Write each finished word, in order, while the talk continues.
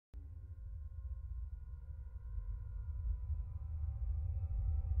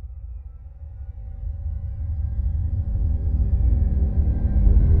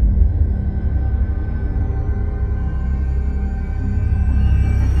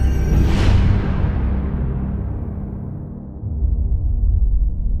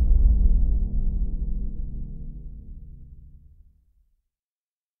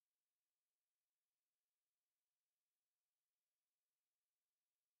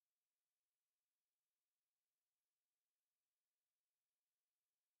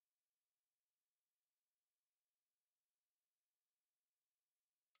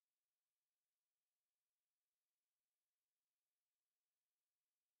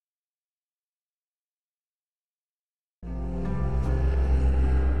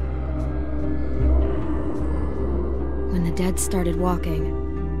the dead started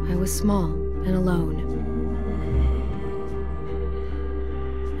walking, I was small and alone.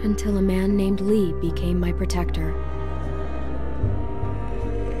 Until a man named Lee became my protector.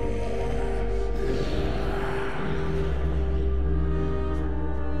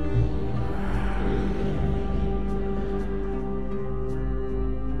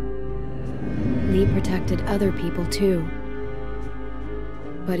 Lee protected other people too,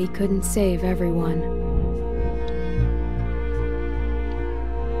 but he couldn't save everyone.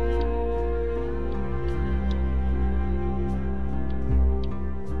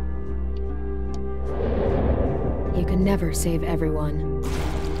 You can never save everyone.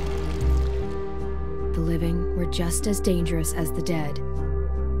 The living were just as dangerous as the dead.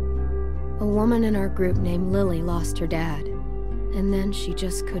 A woman in our group named Lily lost her dad, and then she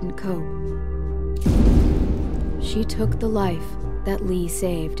just couldn't cope. She took the life that Lee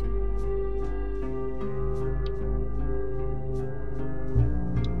saved.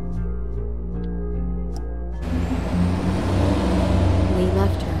 Lee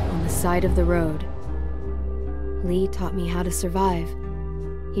left her on the side of the road. Lee taught me how to survive.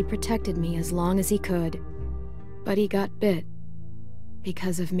 He protected me as long as he could, but he got bit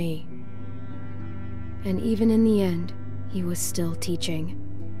because of me. And even in the end, he was still teaching.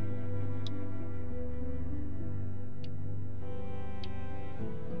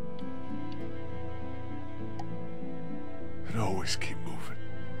 And always keep moving,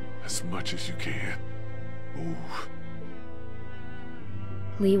 as much as you can. Move.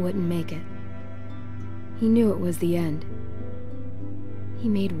 Lee wouldn't make it. He knew it was the end. He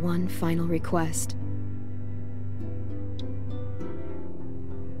made one final request.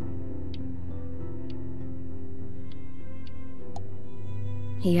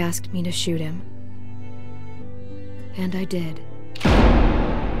 He asked me to shoot him. And I did.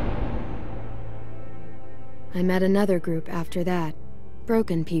 I met another group after that.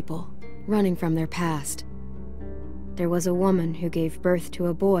 Broken people, running from their past. There was a woman who gave birth to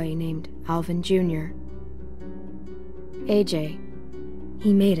a boy named Alvin Jr. AJ.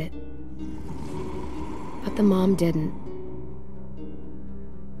 He made it. But the mom didn't.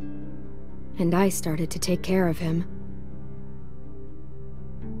 And I started to take care of him.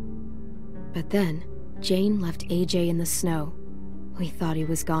 But then, Jane left AJ in the snow. We thought he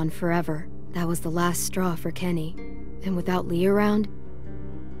was gone forever. That was the last straw for Kenny. And without Lee around,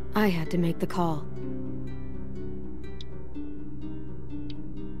 I had to make the call.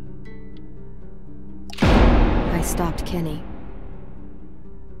 I stopped Kenny.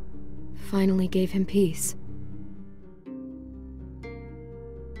 Finally gave him peace.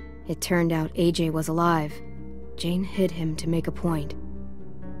 It turned out AJ was alive. Jane hid him to make a point.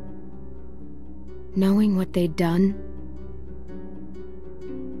 Knowing what they'd done,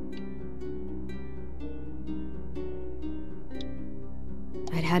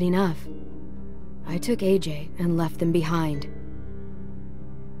 I'd had enough. I took AJ and left them behind.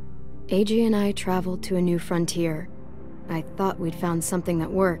 AJ and I traveled to a new frontier. I thought we'd found something that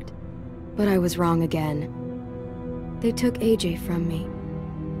worked, but I was wrong again. They took AJ from me.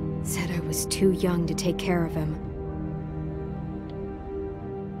 Said I was too young to take care of him.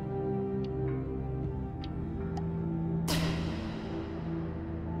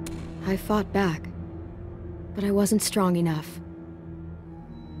 I fought back, but I wasn't strong enough.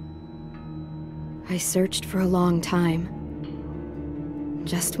 I searched for a long time.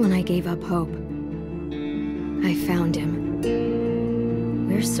 Just when I gave up hope, I found him.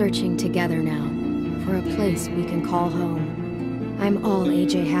 We're searching together now for a place we can call home. I'm all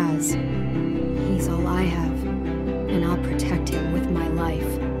AJ has. He's all I have, and I'll protect him with my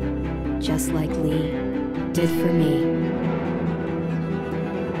life, just like Lee did for me.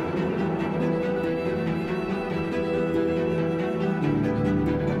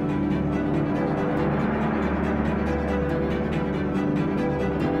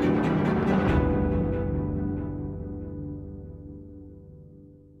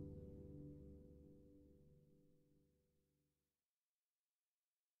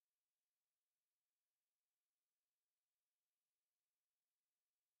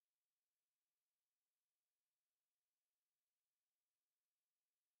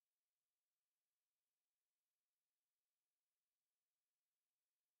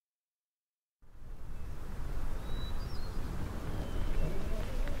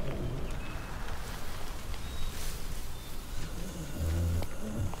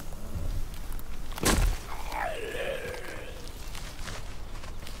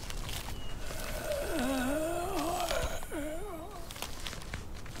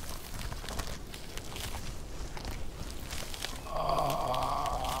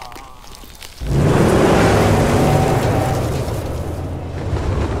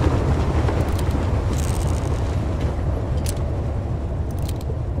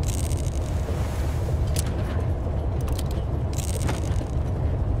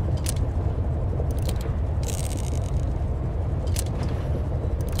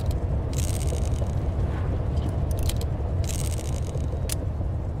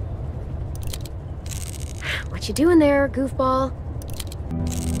 What you doing there, goofball?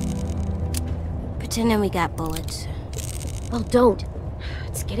 Pretending we got bullets. Well, don't.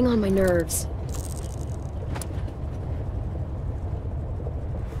 It's getting on my nerves.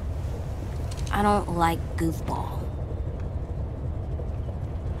 I don't like goofball.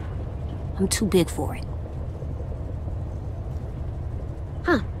 I'm too big for it.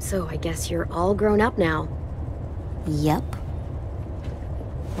 Huh, so I guess you're all grown up now. Yep.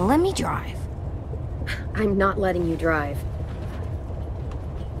 Let me drive. I'm not letting you drive.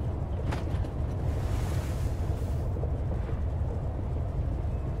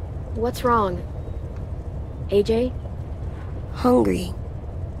 What's wrong? AJ? Hungry.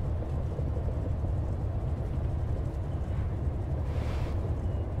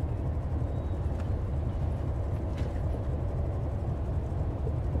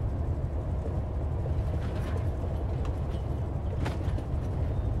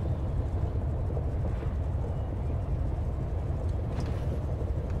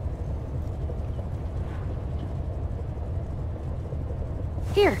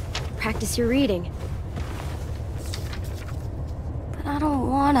 Here, practice your reading. But I don't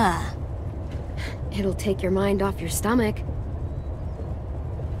wanna. It'll take your mind off your stomach.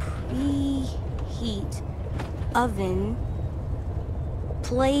 Preheat oven.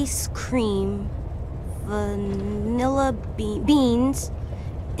 Place cream, vanilla beans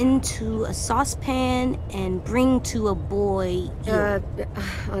into a saucepan and bring to a boil.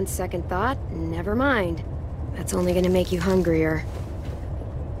 On second thought, never mind. That's only gonna make you hungrier.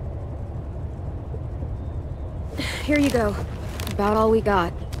 Here you go. About all we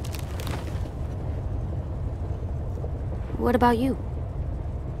got. What about you?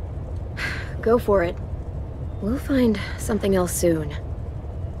 Go for it. We'll find something else soon.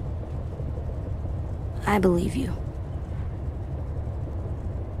 I believe you.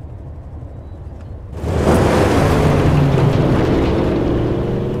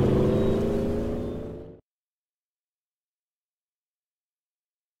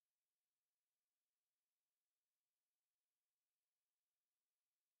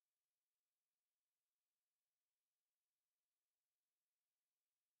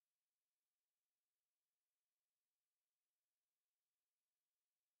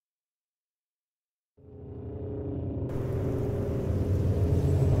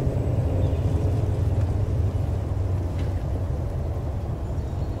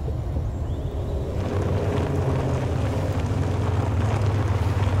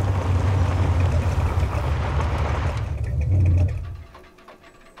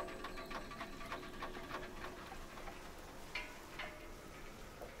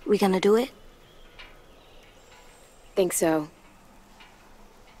 We gonna do it? Think so.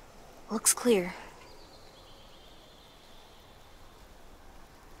 Looks clear.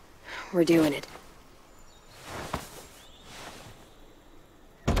 We're doing it.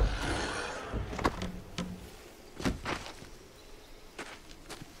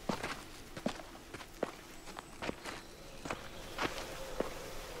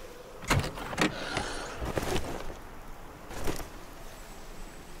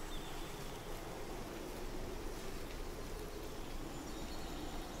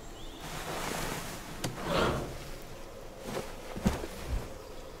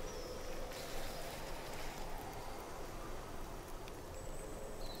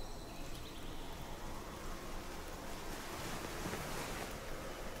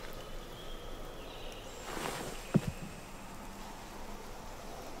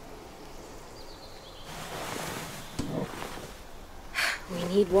 We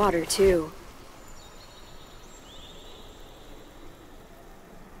need water, too.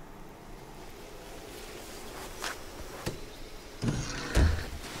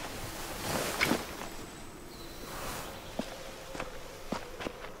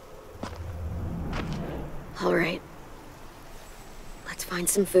 All right. Let's find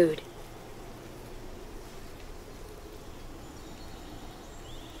some food.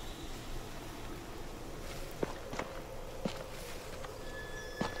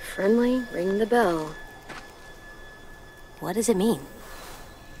 Friendly, ring the bell. What does it mean?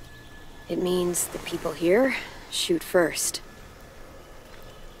 It means the people here shoot first.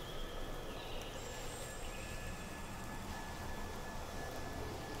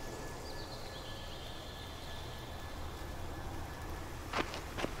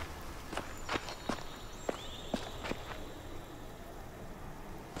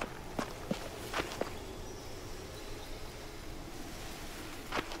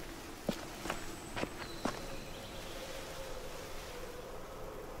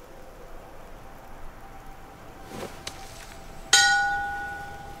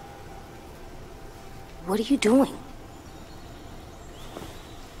 What are you doing?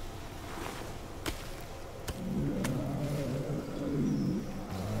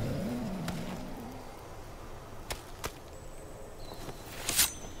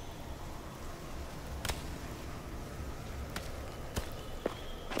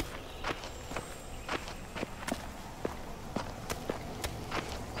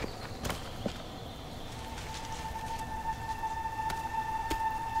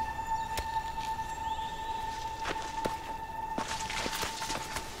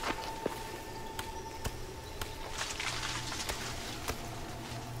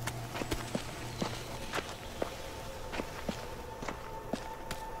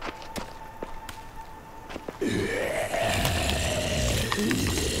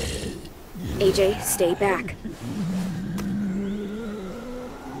 AJ, stay back.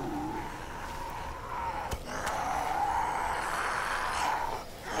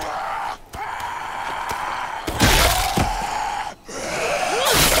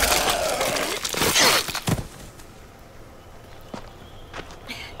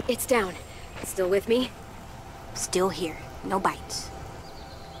 It's down. Still with me? Still here. No bites.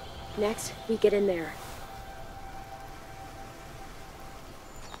 Next, we get in there.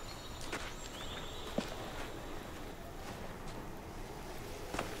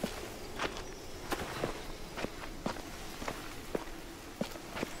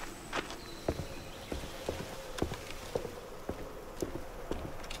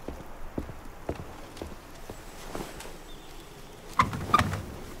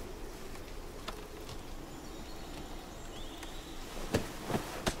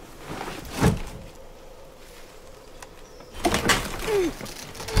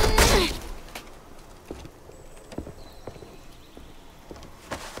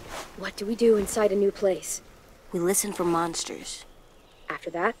 What do we do inside a new place? We listen for monsters. After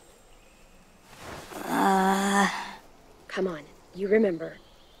that? Come on, you remember.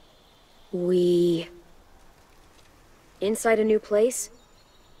 Inside a new place?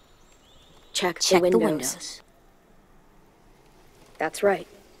 Check the windows. That's right.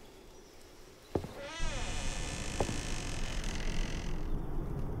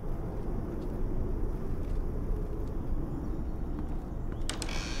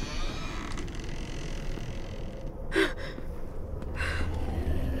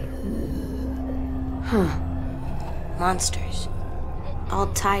 Huh. Monsters. All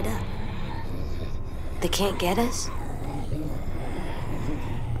tied up. They can't get us?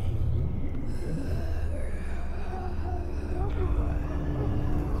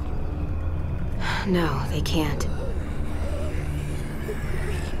 No, they can't.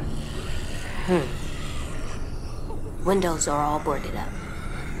 Windows are all boarded up.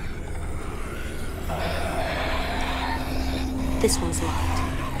 This one's locked.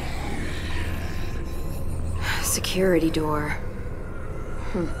 Security door.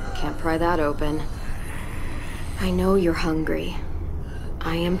 Can't pry that open. I know you're hungry.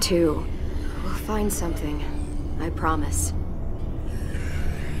 I am too. We'll find something. I promise.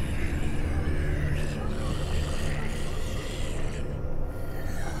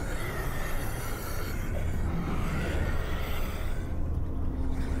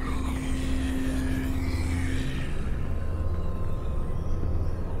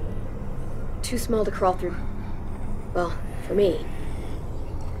 Too small to crawl through. Well, for me.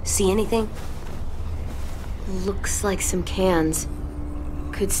 See anything? Looks like some cans.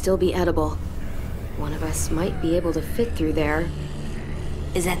 Could still be edible. One of us might be able to fit through there.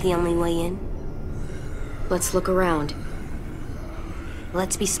 Is that the only way in? Let's look around.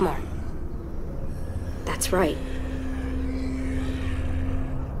 Let's be smart. That's right.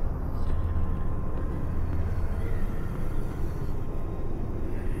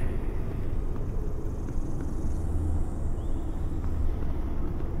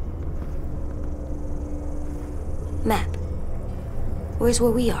 Map. Where's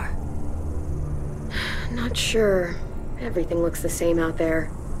where we are? Not sure. Everything looks the same out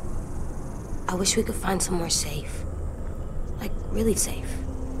there. I wish we could find somewhere safe. Like, really safe.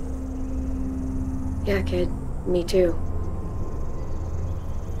 Yeah, kid. Me too.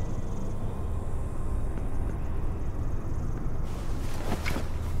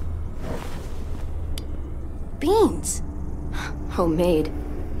 Beans! Homemade.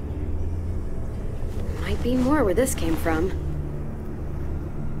 Might be more where this came from.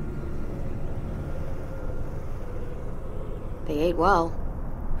 They ate well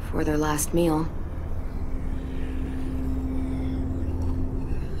for their last meal.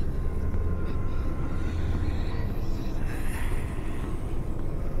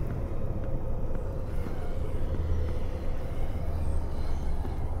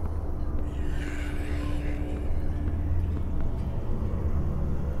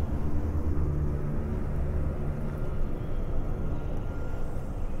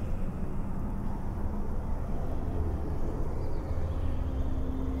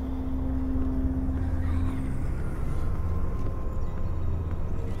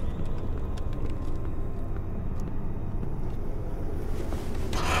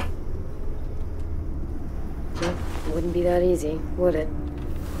 Wouldn't be that easy, would it?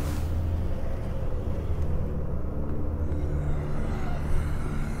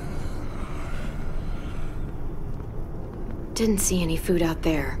 Didn't see any food out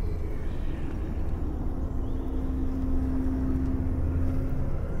there.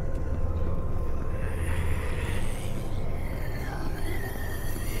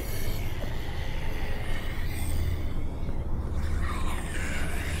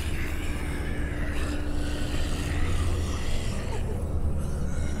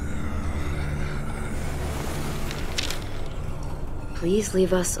 Please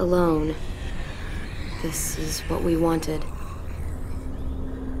leave us alone. This is what we wanted.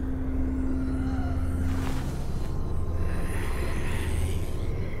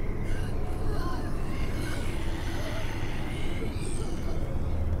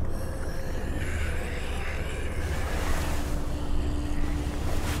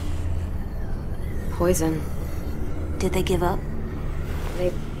 Poison. Did they give up?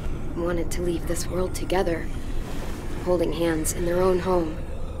 They wanted to leave this world together, holding hands in their own home.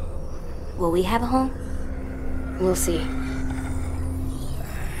 Will we have a home? We'll see.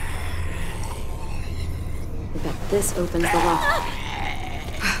 Bet this opens the lock.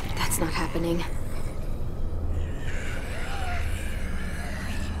 That's not happening.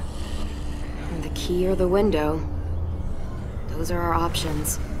 The key or the window. Those are our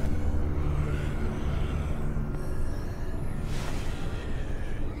options.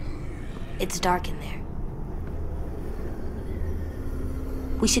 It's dark in there.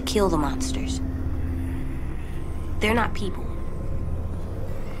 We should kill the monsters. They're not people.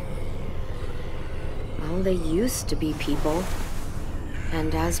 Well, they used to be people.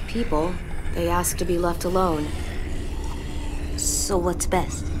 And as people, they asked to be left alone. So what's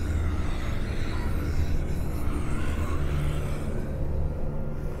best?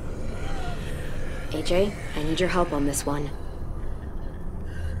 AJ, I need your help on this one.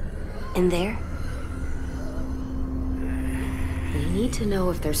 In there? We need to know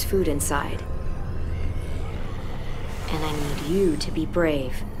if there's food inside. And I need you to be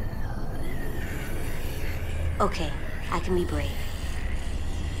brave. Okay, I can be brave.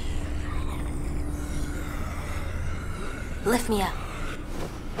 Lift me up.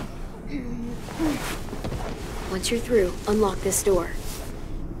 Once you're through, unlock this door.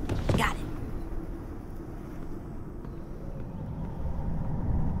 Got it.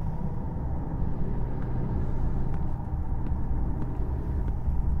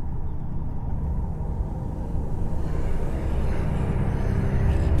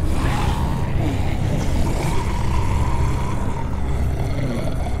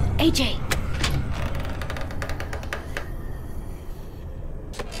 AJ!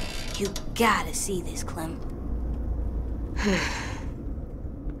 You gotta see this, Clem.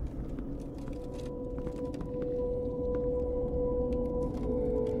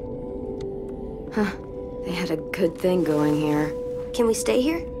 Huh. They had a good thing going here. Can we stay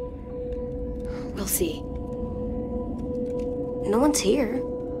here? We'll see. No one's here.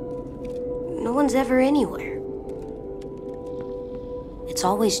 No one's ever anywhere. It's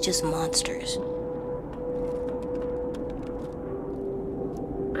always just monsters.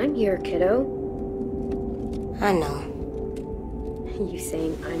 I'm here, kiddo. I know. You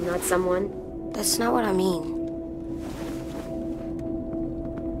saying I'm not someone? That's not what I mean.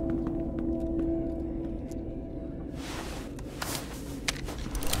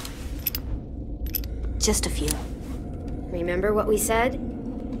 Just a few. Remember what we said?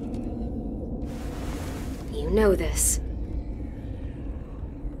 You know this.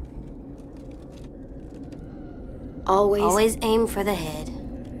 Always aim for the head.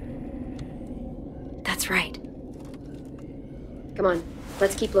 That's right. Come on,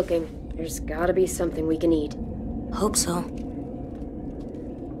 let's keep looking. There's gotta be something we can eat. Hope so.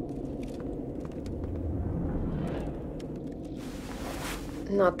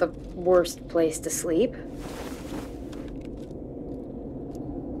 Not the worst place to sleep.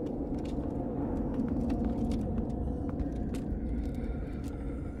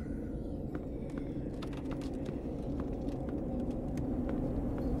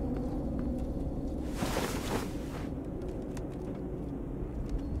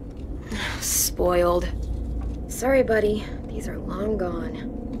 Spoiled. Sorry, buddy. These are long gone.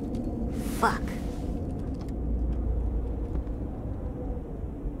 Fuck.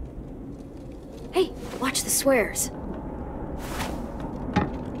 Hey, watch the swears.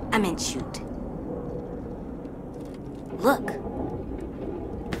 I meant shoot. Look.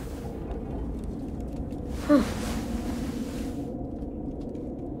 Huh.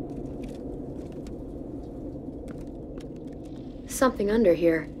 Something under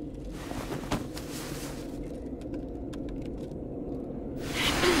here.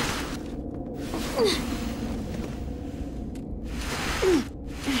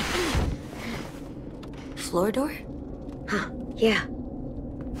 Floor door? Huh, yeah.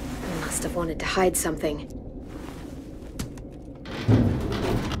 I must have wanted to hide something.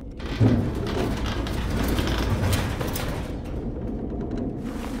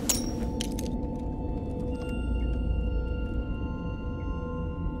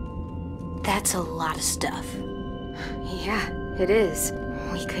 That's a lot of stuff. Yeah, it is.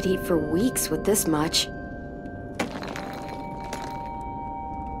 We could eat for weeks with this much.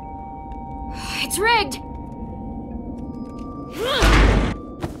 It's rigged!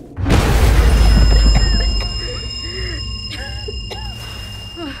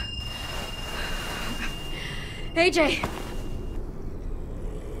 AJ!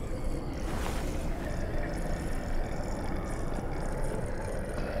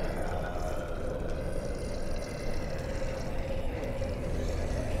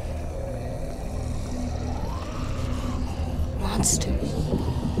 Monsters.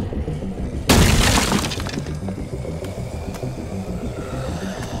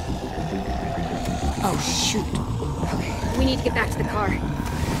 Oh, shoot. Okay, we need to get back to the car.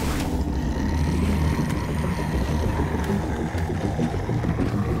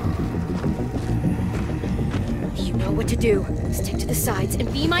 You know what to do. Stick to the sides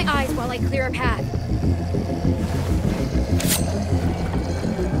and be my eyes while I clear a path.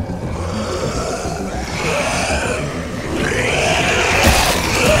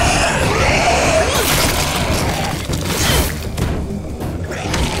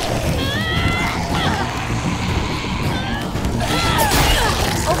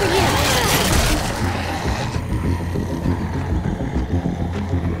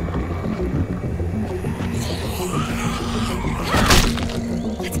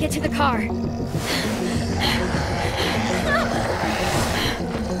 Let's get to the car.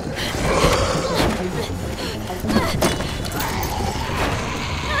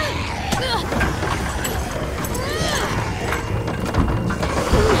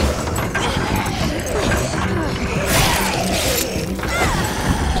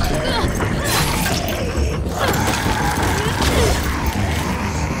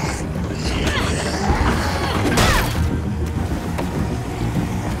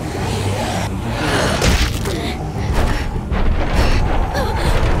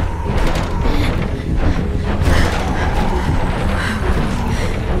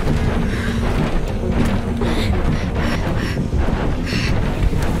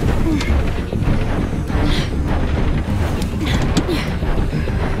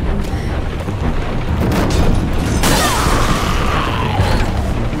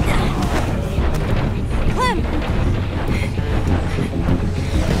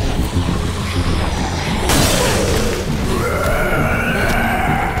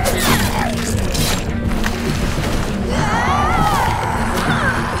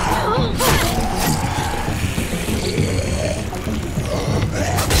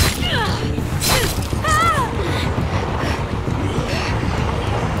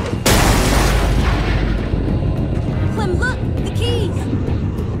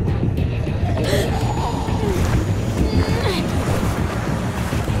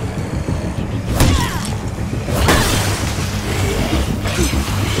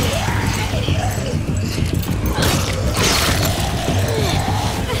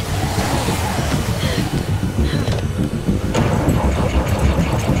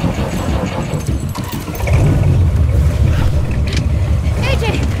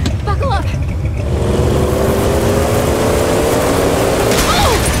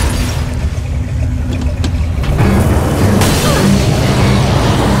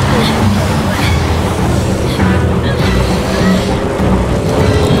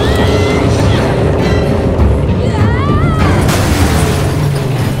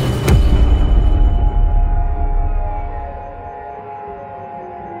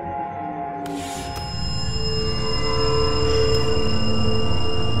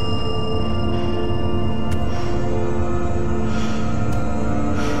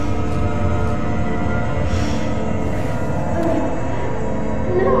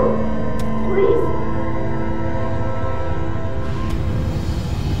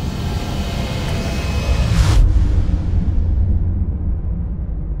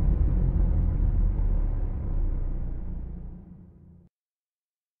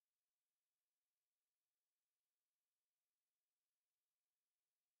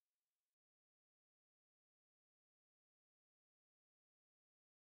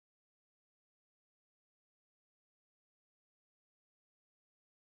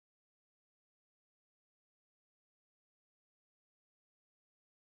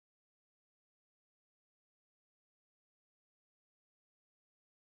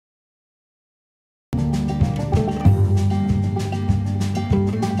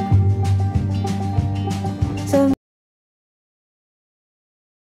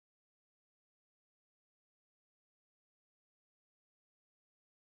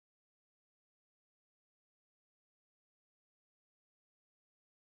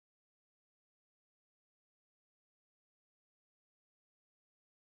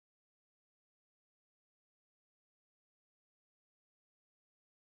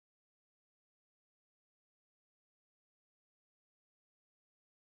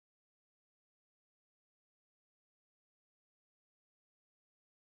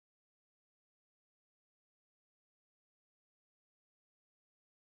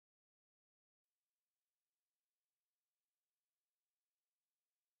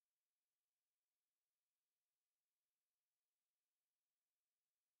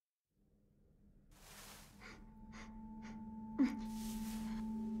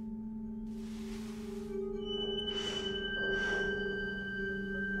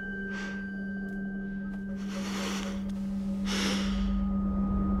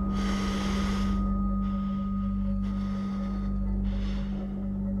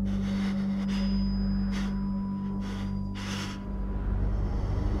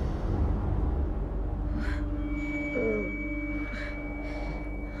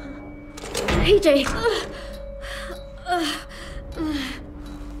 AJ!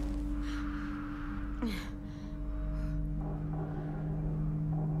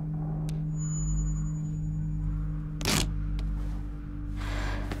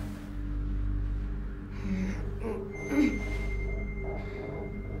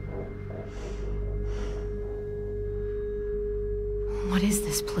 What is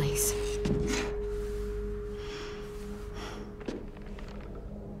this place?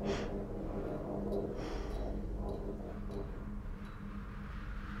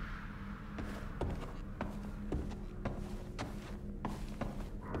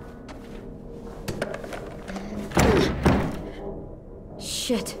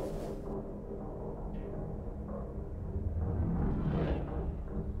 Shit.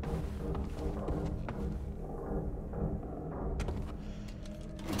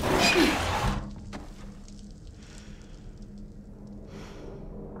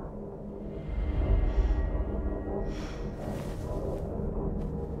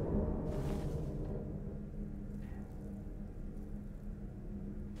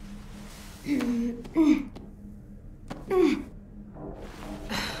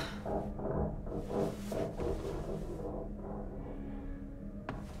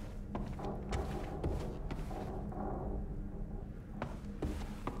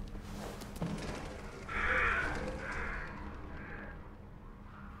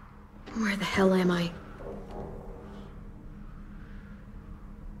 Where the hell am I?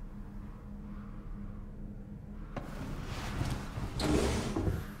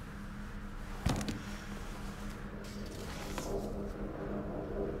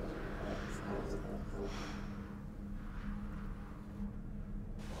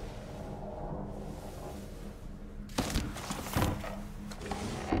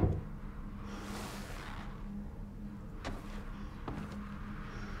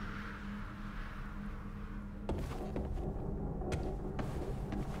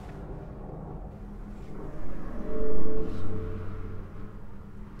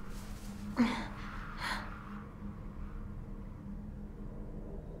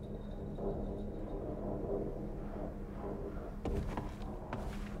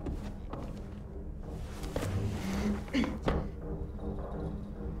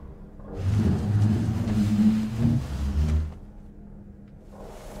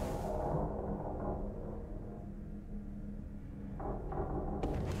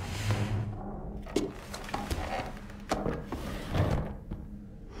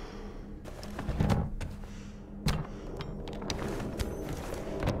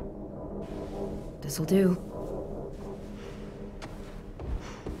 This'll do.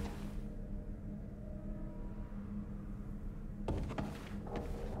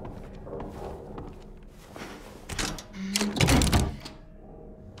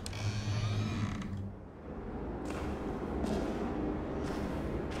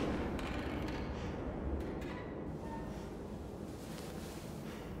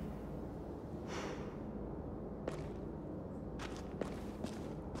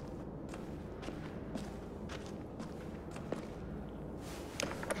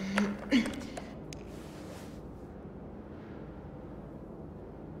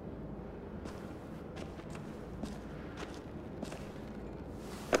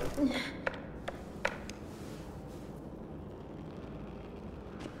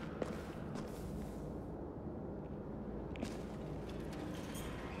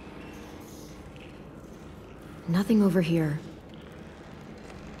 Nothing over here.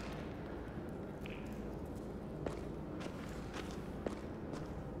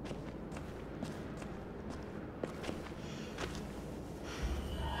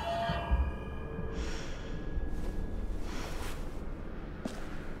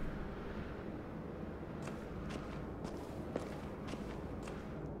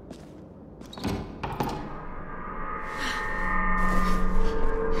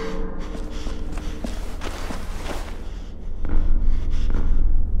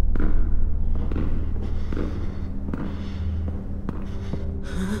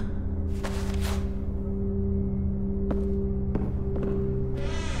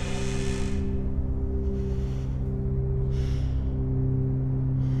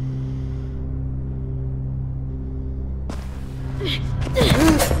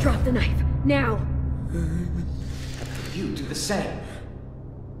 Drop the knife, now! You do the same.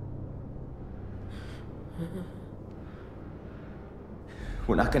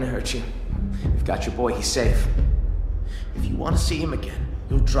 We're not gonna hurt you. We've got your boy, he's safe. If you want to see him again,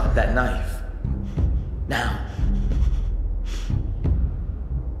 you'll drop that knife. Now.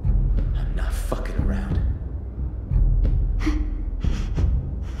 I'm not fucking around.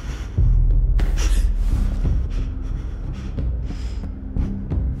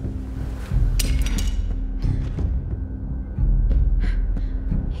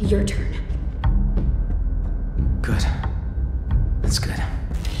 Your turn. Good. That's good.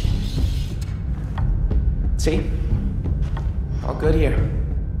 See? All good here.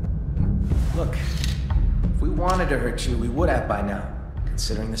 Look, if we wanted to hurt you, we would have by now.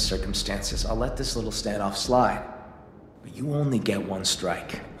 Considering the circumstances, I'll let this little standoff slide. But you only get one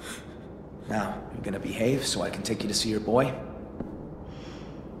strike. Now, you're gonna behave so I can take you to see your boy?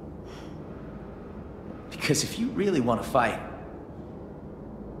 Because if you really want to fight,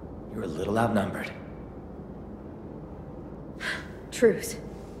 you're a little outnumbered. Truth.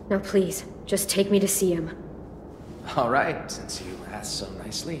 Now please, just take me to see him. All right, since you asked so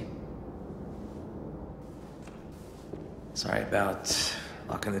nicely. Sorry about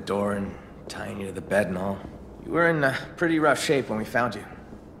locking the door and tying you to the bed and all. You were in pretty rough shape when we found you.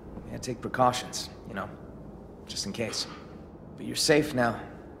 We had to take precautions, you know, just in case. But you're safe now,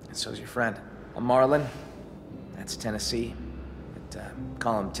 and so's your friend. I'm Marlon. That's Tennessee. But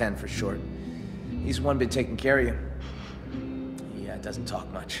call him 10 for short. He's the one been taking care of you. He doesn't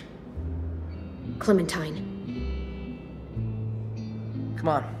talk much. Clementine. Come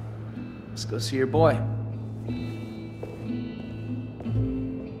on, let's go see your boy.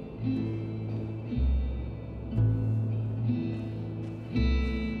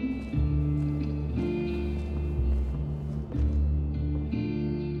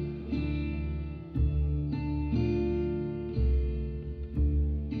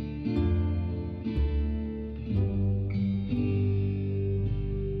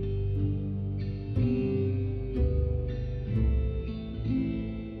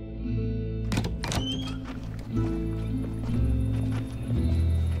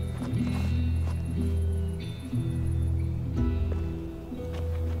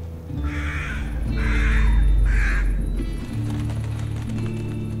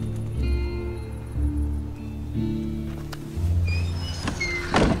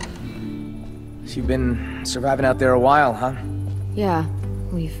 You've been surviving out there a while, huh? Yeah,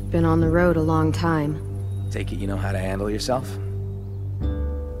 we've been on the road a long time. Take it you know how to handle yourself?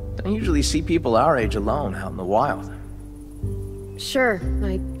 Don't usually see people our age alone out in the wild. Sure,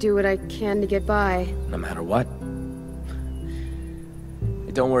 I do what I can to get by. No matter what.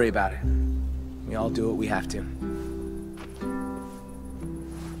 Hey, don't worry about it. We all do what we have to.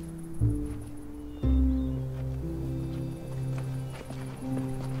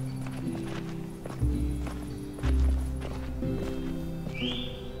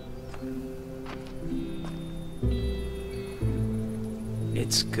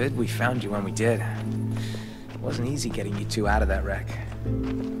 It's good we found you when we did. It wasn't easy getting you two out of that wreck.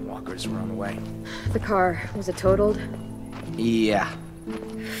 Walkers were on the way. The car, was it totaled? Yeah.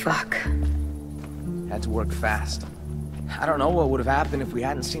 Fuck. Had to work fast. I don't know what would have happened if we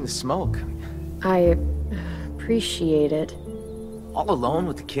hadn't seen the smoke. I appreciate it. All alone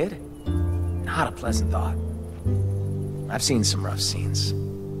with the kid? Not a pleasant thought. I've seen some rough scenes.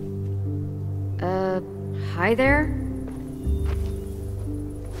 Hi there?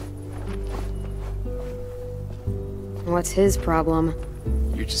 What's his problem?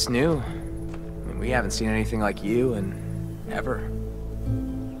 You're just new. I mean, we haven't seen anything like you in ever.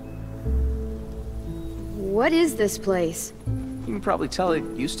 What is this place? You can probably tell it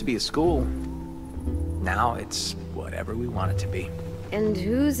used to be a school. Now it's whatever we want it to be. And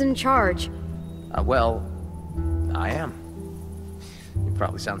who's in charge? Well, I am. It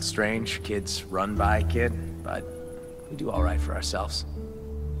probably sounds strange, kids run by kid, but we do all right for ourselves.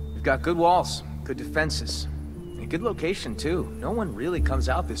 We've got good walls, good defenses. A good location, too. No one really comes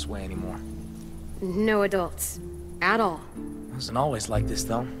out this way anymore. No adults. At all. It wasn't always like this,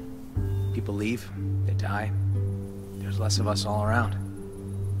 though. People leave, they die. There's less of us all around.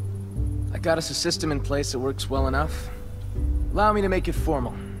 I got us a system in place that works well enough. Allow me to make it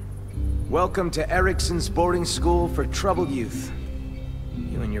formal. Welcome to Erickson's boarding school for troubled youth.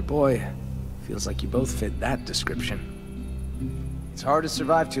 You and your boy, feels like you both fit that description. It's hard to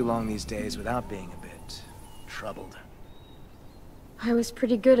survive too long these days without being a bit troubled. I was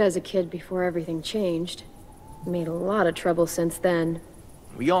pretty good as a kid before everything changed. Made a lot of trouble since then.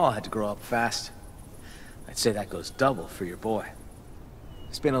 We all had to grow up fast. I'd say that goes double for your boy.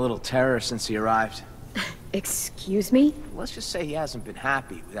 He's been a little terror since he arrived. Excuse me? Let's just say he hasn't been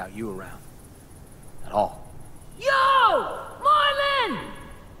happy without you around. At all. Yo! Marlon!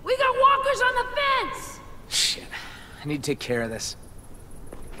 We got walkers on the fence! Shit. I need to take care of this.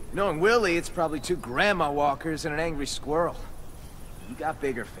 Knowing Willie, it's probably 2 grandma walkers and an angry squirrel. You got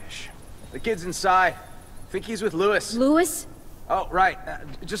bigger fish. The kid's inside. Think he's with Lewis. Lewis? Oh, right.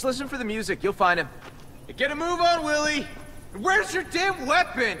 Just listen for the music. You'll find him. Get a move on, Willie! Where's your damn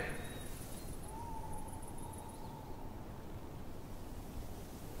weapon?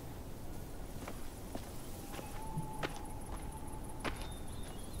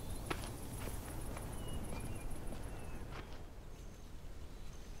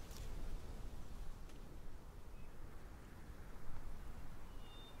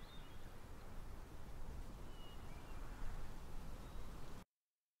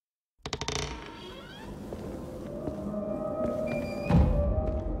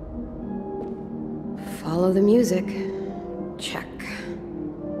 Follow the music. Check.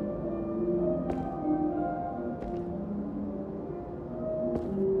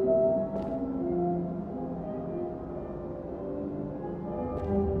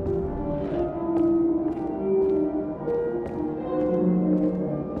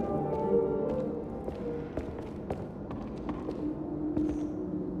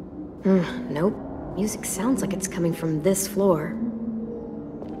 Nope. Music sounds like it's coming from this floor.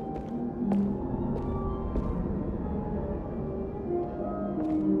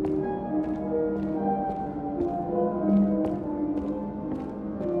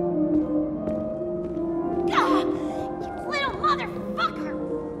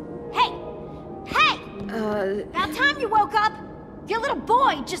 About time you woke up! Your little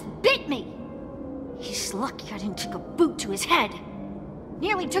boy just bit me! He's lucky I didn't take a boot to his head.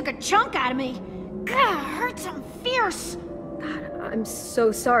 Nearly took a chunk out of me. God, hurts him fierce. God, I'm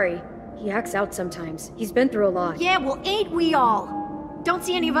so sorry. He acts out sometimes. He's been through a lot. Yeah, well, ain't we all? Don't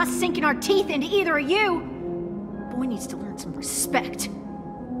see any of us sinking our teeth into either of you. Boy needs to learn some respect.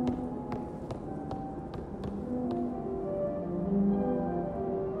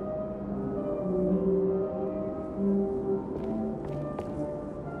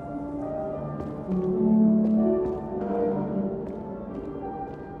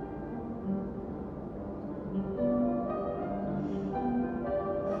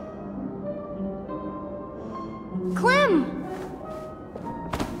 Clem!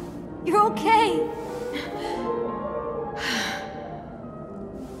 You're okay.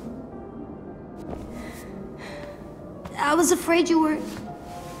 I was afraid you were...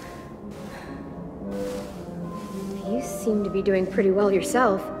 You seem to be doing pretty well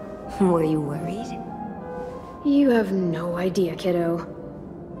yourself. Were you worried? You have no idea, kiddo.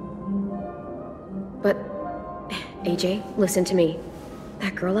 But, AJ, listen to me.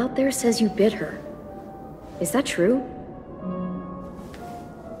 That girl out there says you bit her. Is that true?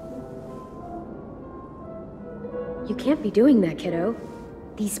 You can't be doing that, kiddo.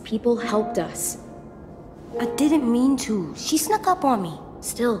 These people helped us. I didn't mean to. She snuck up on me.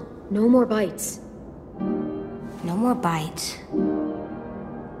 Still, no more bites. No more bites.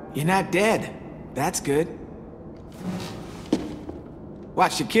 You're not dead. That's good.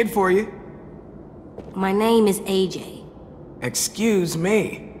 Watch your kid for you. My name is AJ. Excuse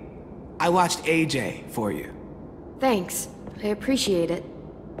me. I watched AJ for you. Thanks. I appreciate it.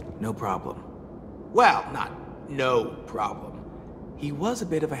 No problem. Well, not no problem. He was a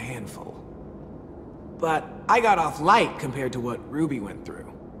bit of a handful. But I got off light compared to what Ruby went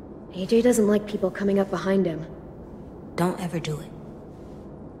through. AJ doesn't like people coming up behind him. Don't ever do it.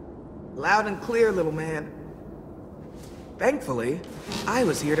 Loud and clear, little man. Thankfully, I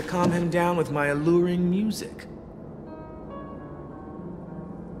was here to calm him down with my alluring music.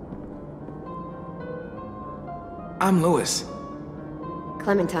 I'm Lewis.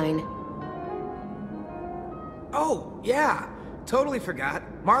 Clementine. Oh, yeah. Totally forgot.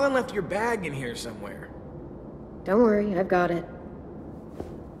 Marlon left your bag in here somewhere. Don't worry, I've got it.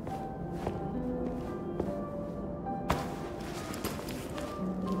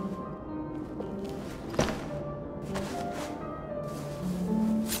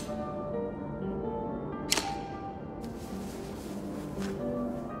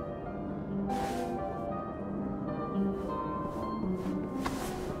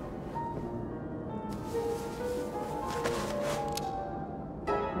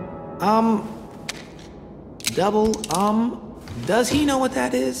 Does he know what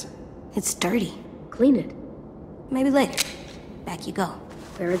that is? It's dirty. Clean it. Maybe later. Back you go.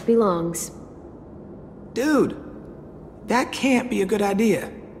 Where it belongs. Dude, that can't be a good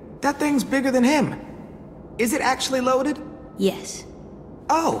idea. That thing's bigger than him. Is it actually loaded? Yes.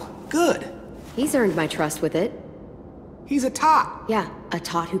 Oh, good. He's earned my trust with it. He's a tot. Yeah, a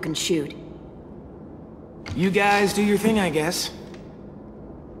tot who can shoot. You guys do your thing, I guess.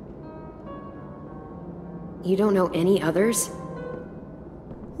 You don't know any others?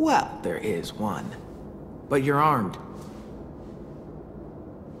 Well, there is one. But you're armed.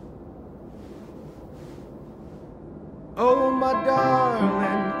 Oh, my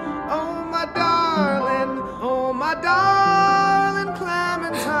darling. Oh, my darling. Oh, my darling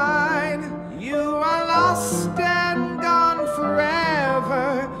Clementine. You are lost and gone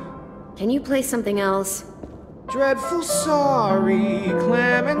forever. Can you play something else? Dreadful sorry,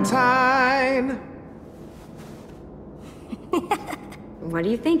 Clementine. What do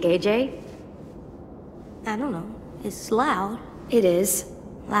you think, AJ? I don't know. It's loud. It is.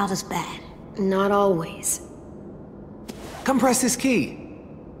 Loud is bad. Not always. Come press this key.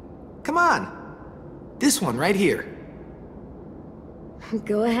 Come on. This one right here.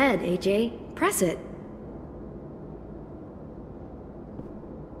 Go ahead, AJ. Press it.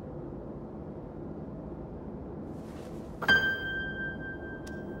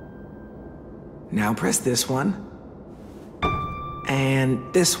 Now press this one.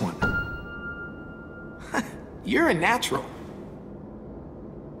 And this one. You're a natural.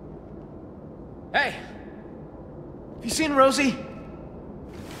 Hey! Have you seen Rosie?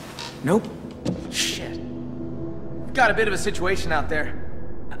 Nope. Shit. We've got a bit of a situation out there.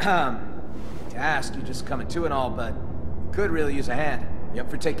 To ask, you're just coming to and all, but could really use a hand. You up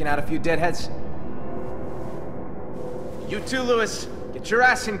for taking out a few deadheads? You too, Lewis. Get your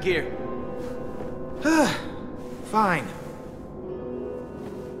ass in gear. Fine.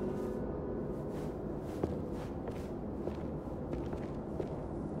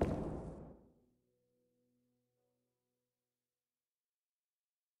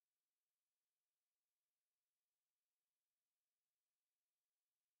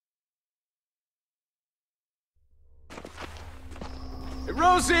 Hey,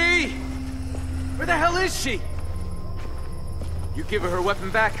 Rosie! Where the hell is she? You give her weapon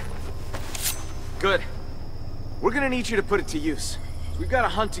back? Good. We're gonna need you to put it to use. We've got a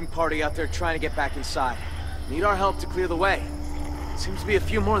hunting party out there trying to get back inside. Need our help to clear the way. Seems to be a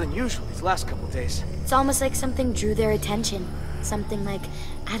few more than usual these last couple days. It's almost like something drew their attention. Something like,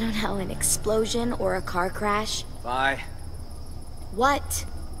 I don't know, an explosion or a car crash. Bye. What?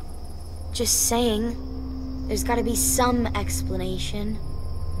 Just saying. There's gotta be some explanation.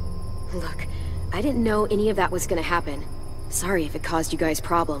 Look, I didn't know any of that was gonna happen. Sorry if it caused you guys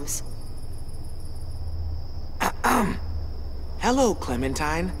problems. Hello,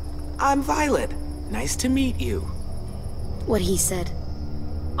 Clementine. I'm Violet. Nice to meet you. What he said.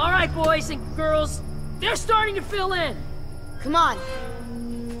 All right, boys and girls, they're starting to fill in. Come on.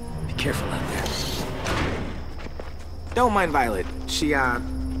 Be careful out there. Don't mind Violet. She,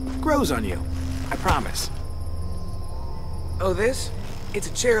 grows on you. I promise. Oh, this? It's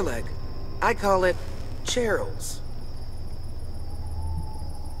a chair leg. I call it Cheryl's.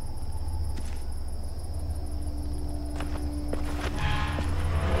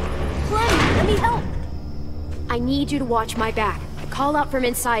 Clem, let me help! I need you to watch my back. Call out from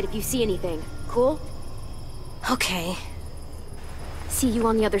inside if you see anything. Cool? Okay. See you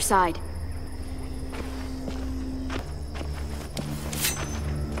on the other side.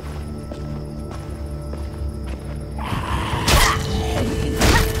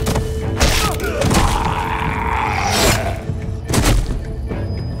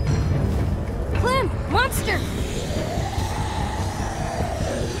 Clem! Monster!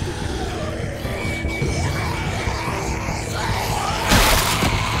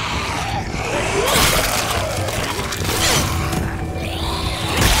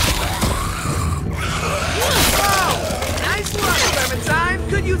 Nice work, Clementine.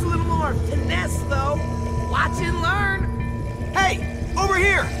 Could use a little more finesse, though. Watch and learn. Hey, over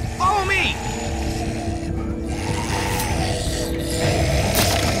here. Follow me.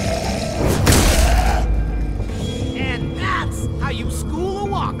 And that's how you school a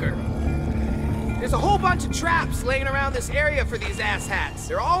walker. There's a whole bunch of traps laying around this area for these asshats.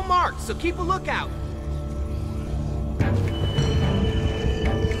 They're all marked, so keep a lookout.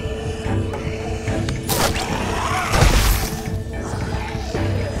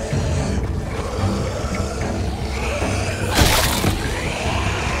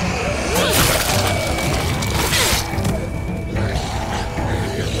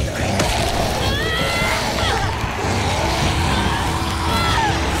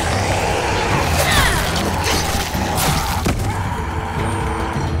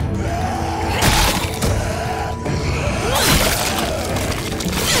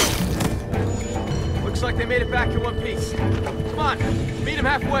 Looks like they made it back in one piece. Come on, meet them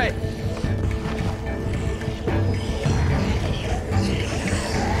halfway.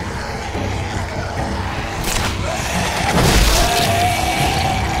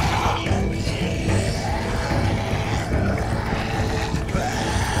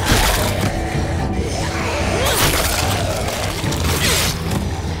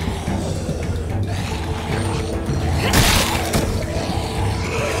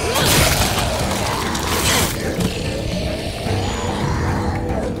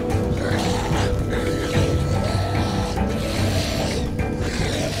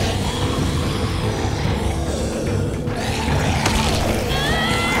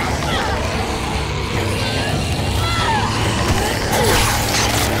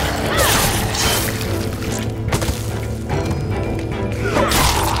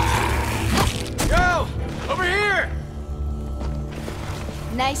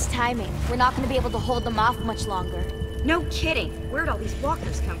 Nice timing. We're not gonna be able to hold them off much longer. No kidding. Where'd all these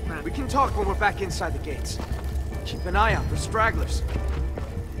walkers come from? We can talk when we're back inside the gates. Keep an eye out for stragglers.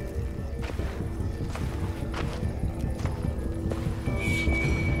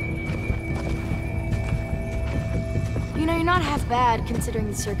 You know, you're not half bad, considering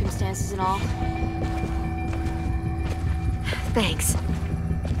the circumstances and all. Thanks.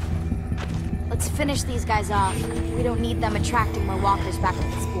 Let's finish these guys off. We don't need them attracting more walkers back to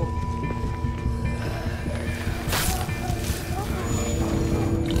the school.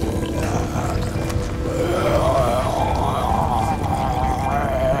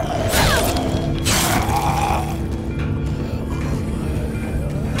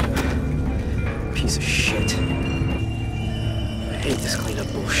 Piece of shit. I hate this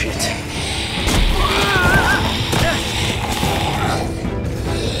cleanup bullshit.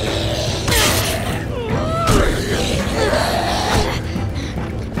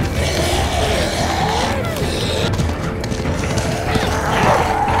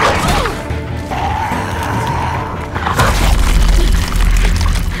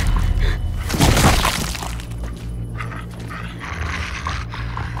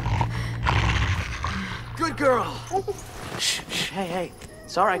 Good girl. Shh, shh, hey, hey.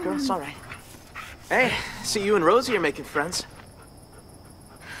 It's all right, girl. It's all right. Hey, see you and Rosie are making friends.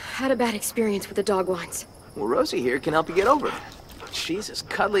 Had a bad experience with the dog once. Well, Rosie here can help you get over it. She's as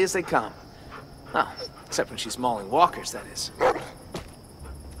cuddly as they come. Oh, except when she's mauling walkers, that is.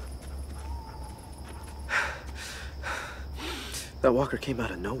 That walker came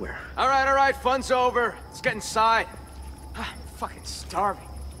out of nowhere. All right, fun's over. Let's get inside. I'm fucking starving.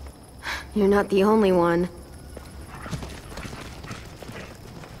 You're not the only one.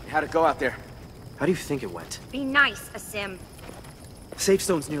 How'd it go out there? How do you think it went? Be nice, Asim. Safe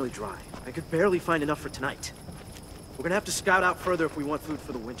zone's nearly dry. I could barely find enough for tonight. We're gonna have to scout out further if we want food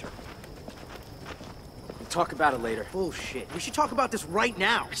for the winter. We'll talk about it later. Bullshit. We should talk about this right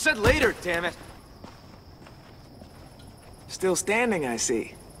now. I said later, damn it. Still standing, I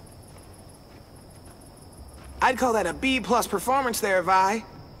see. I'd call that a B+ performance there, Vi.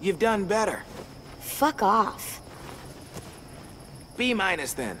 You've done better. Fuck off. B-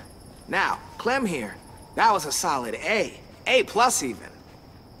 then. Now, Clem here. That was a solid A. A+ even.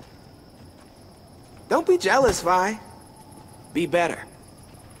 Don't be jealous, Vi. Be better.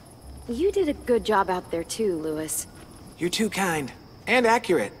 You did a good job out there too, Lewis. You're too kind. And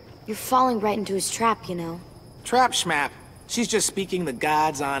accurate. You're falling right into his trap, you know. Trap schmap. She's just speaking the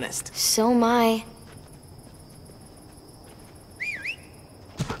God's honest. So am I.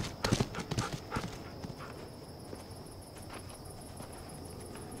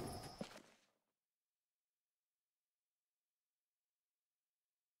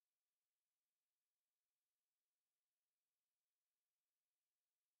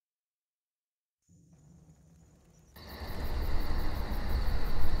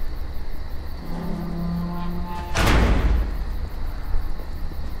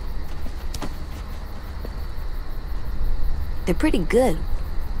 They're pretty good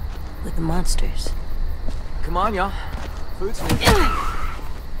with the monsters. Come on, y'all. Food's here.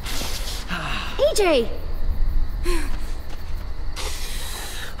 AJ!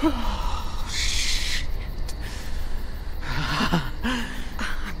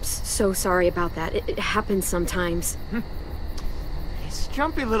 I'm so sorry about that. It happens sometimes. He's a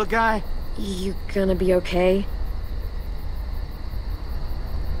jumpy little guy. You gonna be okay?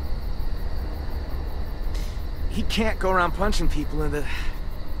 He can't go around punching people in the...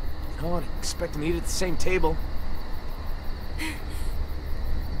 You know, I'd expect him to eat at the same table.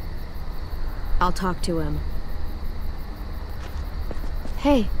 I'll talk to him.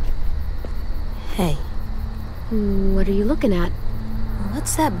 Hey. Hey, What are you looking at?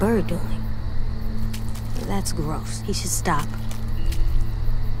 what's that bird doing? That's gross. He should stop.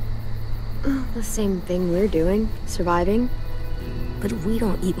 The same thing we're doing. Surviving. But we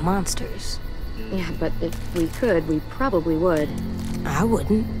don't eat monsters. Yeah, but if we could, we probably would. I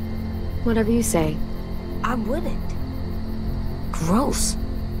wouldn't. Whatever you say. I wouldn't. Gross.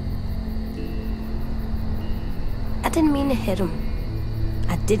 I didn't mean to hit him.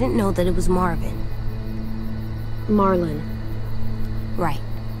 I didn't know that it was Marvin. Marlon. Right.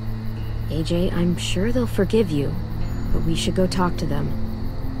 AJ, I'm sure they'll forgive you. But we should go talk to them.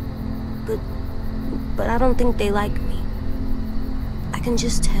 But I don't think they like me. I can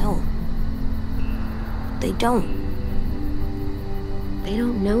just tell. They don't. They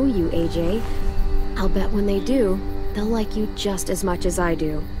don't know you, AJ. I'll bet when they do, they'll like you just as much as I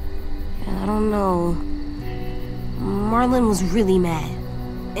do. I don't know. Marlon was really mad.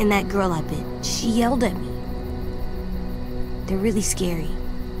 And that girl I bit, she yelled at me. They're really scary.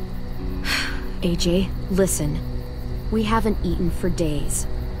 AJ, listen. We haven't eaten for days.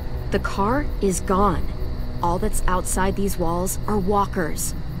 The car is gone. All that's outside these walls are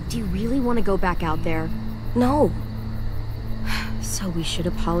walkers. Do you really want to go back out there? No. So we should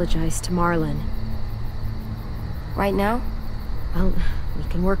apologize to Marlon. Right now? Well, we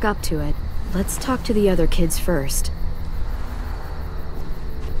can work up to it. Let's talk to the other kids first.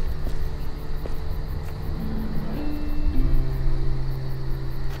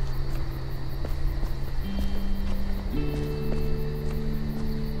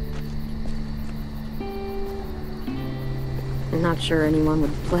 I'm not sure anyone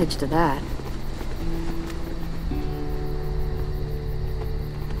would pledge to that.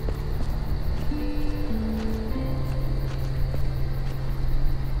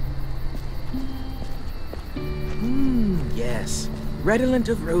 Yes. Redolent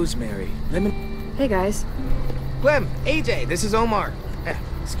of rosemary, lemon... Hey guys. Clem, AJ, this is Omar.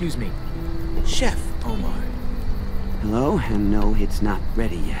 Excuse me. Chef Omar. Hello, and no, it's not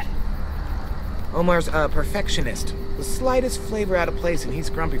ready yet. Omar's a perfectionist. The slightest flavor out of place and he's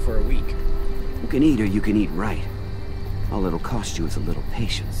grumpy for a week. You can eat or you can eat right. All it'll cost you is a little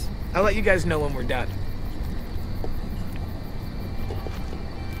patience. I'll let you guys know when we're done.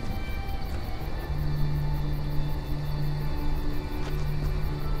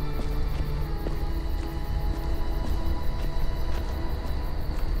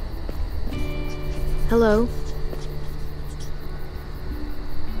 Hello.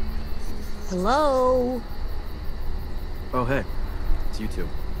 Hello? Oh, hey. It's you two.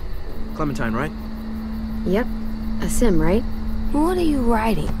 Clementine, right? Yep. A sim, right? What are you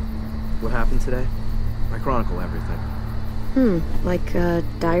writing? What happened today? I chronicle everything. Like a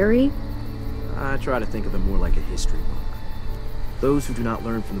diary? I try to think of it more like a history book. Those who do not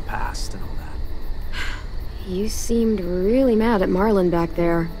learn from the past and all that. You seemed really mad at Marlon back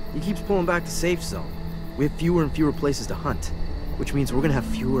there. He keeps pulling back the safe zone. We have fewer and fewer places to hunt, which means we're gonna have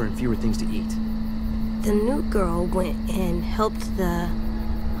fewer and fewer things to eat. The new girl went and helped the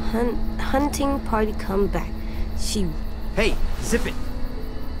hunting party come back. She... Hey, zip it!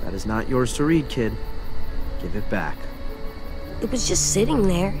 That is not yours to read, kid. Give it back. It was just sitting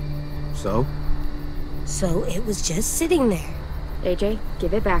there. So? So it was just sitting there. AJ,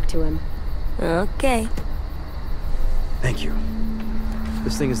 give it back to him. Okay. Thank you.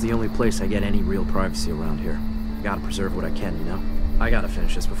 This thing is the only place I get any real privacy around here. Gotta preserve what I can, you know? I gotta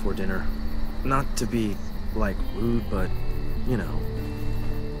finish this before dinner. Not to be, like, rude, but, you know.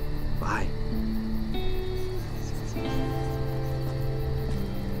 Bye.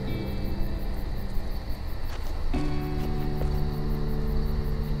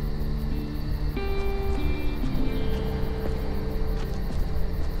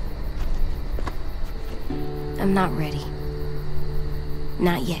 I'm not ready.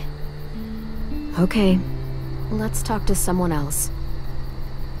 Not yet. Okay. Let's talk to someone else.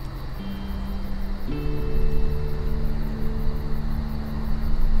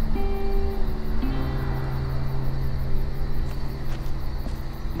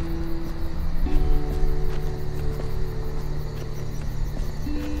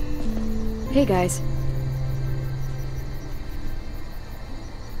 Hey guys.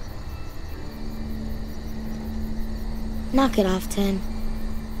 Knock it off, 10.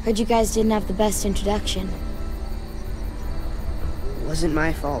 Heard you guys didn't have the best introduction. Wasn't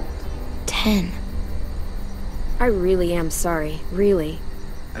my fault. 10. I really am sorry, really.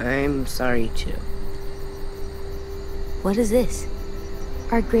 I'm sorry too. What is this?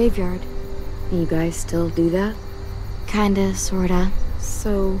 Our graveyard. You guys still do that? Kinda, sorta.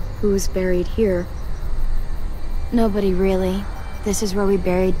 So, who's buried here? Nobody really. This is where we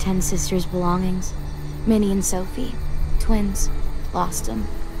buried 10 sisters' belongings. Minnie and Sophie. Twins. Lost them.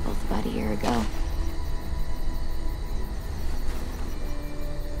 Both about a year ago.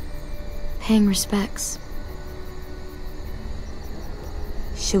 Paying respects.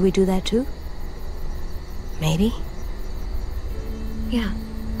 Should we do that too? Maybe? Yeah,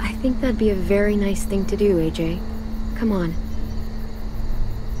 I think that'd be a very nice thing to do, AJ. Come on.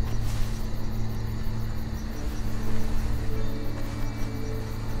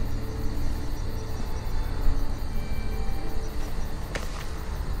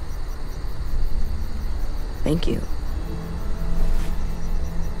 Thank you.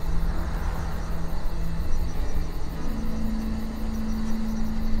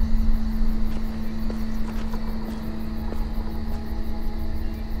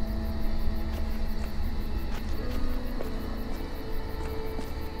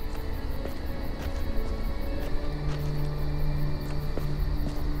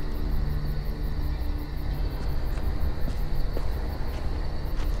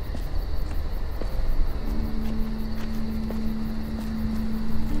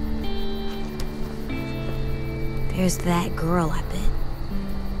 There's that girl, I bet.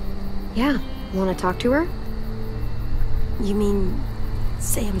 Yeah, wanna talk to her? You mean,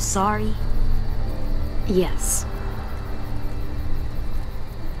 say I'm sorry? Yes.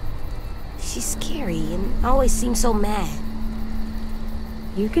 She's scary and always seems so mad.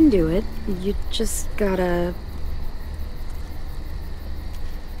 You can do it. You just gotta...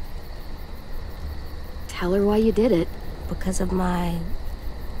 tell her why you did it. Because of my...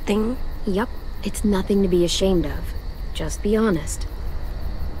 thing? Yup. It's nothing to be ashamed of. Just be honest.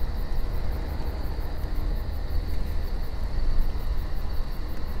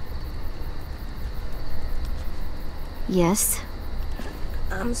 Yes?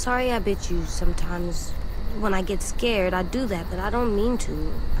 I'm sorry I bit you sometimes. When I get scared, I do that, but I don't mean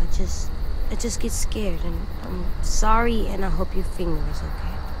to. I just get scared, and I'm sorry, and I hope your finger is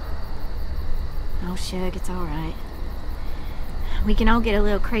okay. Oh, Shug, it's alright. We can all get a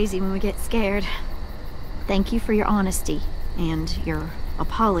little crazy when we get scared. Thank you for your honesty, and your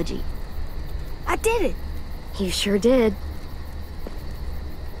apology. I did it! You sure did.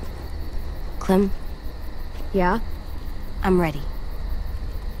 Clem? Yeah? I'm ready.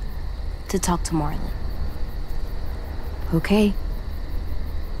 To talk to Marlon. Okay.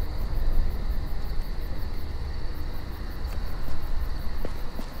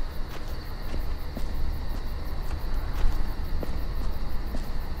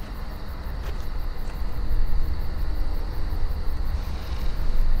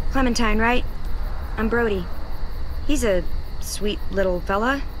 Clementine, right? I'm Brody. He's a sweet little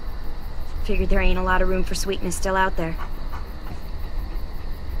fella. Figured there ain't a lot of room for sweetness still out there.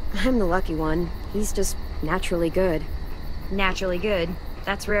 I'm the lucky one. He's just naturally good. Naturally good.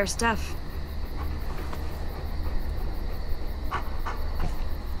 That's rare stuff.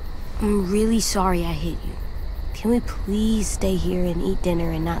 I'm really sorry I hit you. Can we please stay here and eat dinner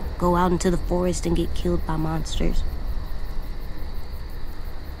and not go out into the forest and get killed by monsters?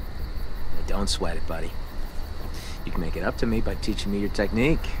 Don't sweat it, buddy. You can make it up to me by teaching me your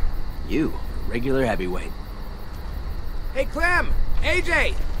technique. You, a regular heavyweight. Hey, Clem!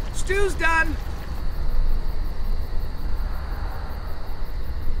 AJ! Stew's done!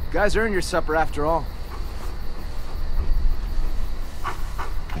 You guys earned your supper after all.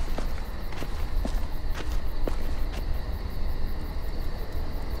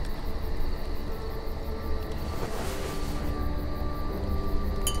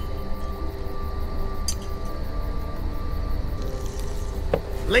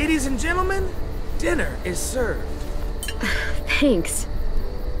 Ladies and gentlemen, dinner is served. Thanks.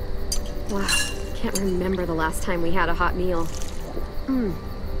 Wow, can't remember the last time we had a hot meal.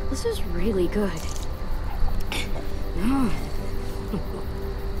 This is really good.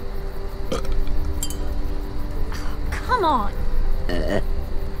 Come on!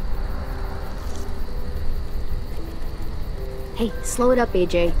 Hey, slow it up,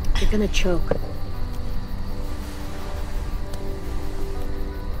 AJ. You're gonna choke.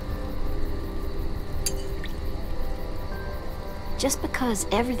 Just because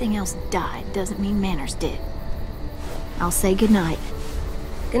everything else died doesn't mean manners did. I'll say goodnight.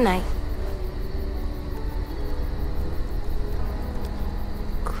 Good night.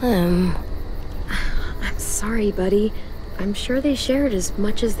 Clem... I'm sorry, buddy. I'm sure they shared as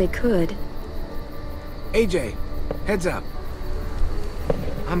much as they could. AJ, heads up.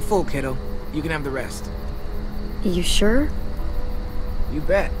 I'm full, kiddo. You can have the rest. You sure? You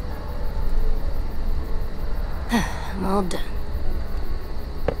bet. I'm all done.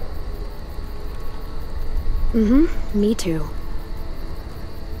 Me too.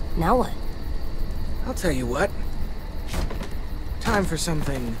 Now what? I'll tell you what. Time for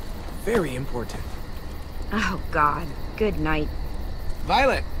something very important. Oh, God. Good night.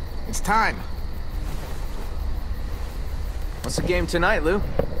 Violet, it's time. What's the game tonight, Lou?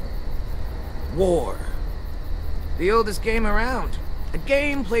 War. The oldest game around. A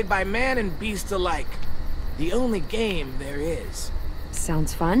game played by man and beast alike. The only game there is.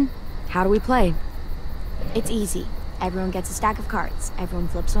 Sounds fun. How do we play? It's easy. Everyone gets a stack of cards. Everyone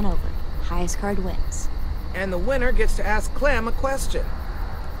flips one over. Highest card wins. And the winner gets to ask Clem a question.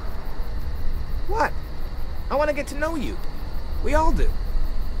 What? I want to get to know you. We all do.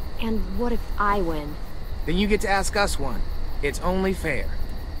 And what if I win? Then you get to ask us one. It's only fair.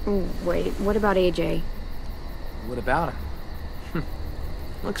 Wait, what about AJ? What about him?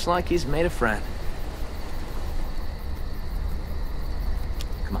 Looks like he's made a friend.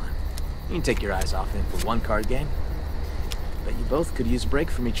 Come on. You can take your eyes off him for one card game. Bet you both could use a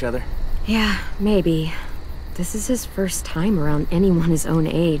break from each other. Yeah, maybe. This is his first time around anyone his own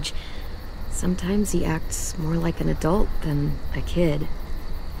age. Sometimes he acts more like an adult than a kid.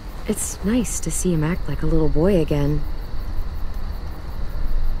 It's nice to see him act like a little boy again.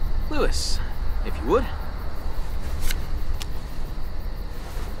 Lewis, if you would.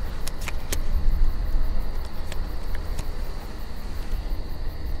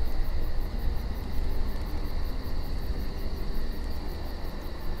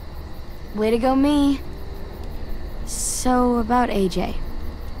 Way to go, me. So, about AJ.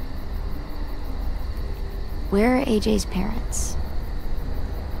 Where are AJ's parents?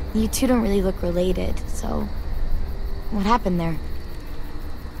 You two don't really look related, so... What happened there?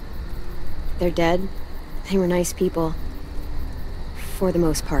 They're dead. They were nice people. For the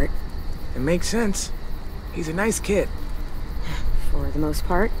most part. It makes sense. He's a nice kid. For the most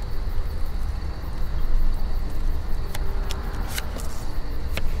part.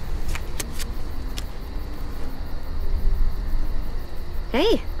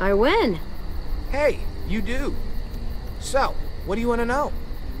 Hey, I win. Hey, you do. So, what do you want to know?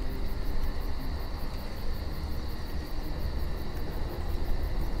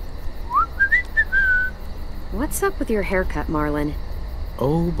 What's up with your haircut, Marlon?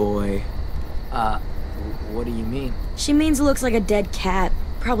 Oh boy. What do you mean? She means it looks like a dead cat.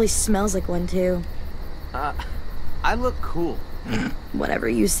 Probably smells like one, too. I look cool. Whatever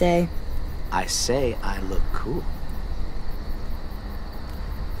you say. I say I look cool.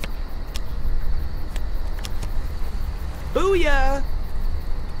 Booyah!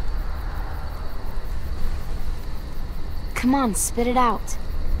 Come on, spit it out.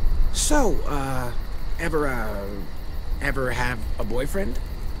 So, ever have a boyfriend?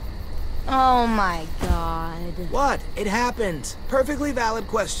 Oh my god. What? It happens. Perfectly valid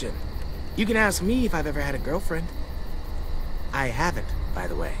question. You can ask me if I've ever had a girlfriend. I haven't, by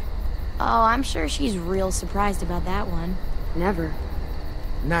the way. Oh, I'm sure she's real surprised about that one. Never.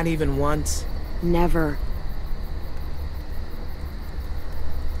 Not even once? Never.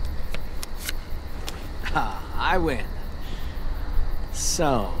 Ha, I win.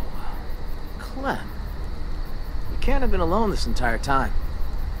 So, Clem, you can't have been alone this entire time.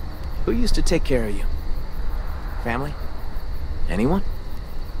 Who used to take care of you? Family? Anyone?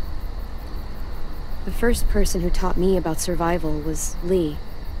 The first person who taught me about survival was Lee.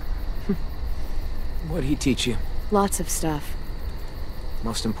 What'd he teach you? Lots of stuff.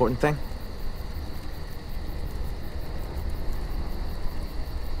 Most important thing?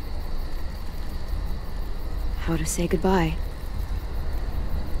 How to say goodbye.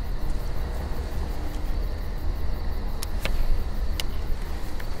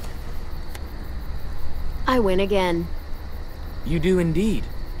 I win again. You do indeed.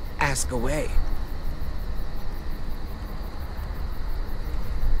 Ask away.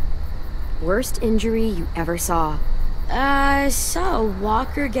 Worst injury you ever saw? I saw a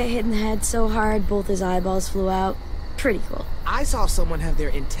walker get hit in the head so hard both his eyeballs flew out. Pretty cool. I saw someone have their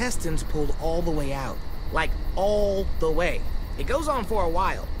intestines pulled all the way out. Like, all the way. It goes on for a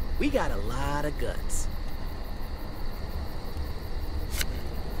while. We got a lot of guts.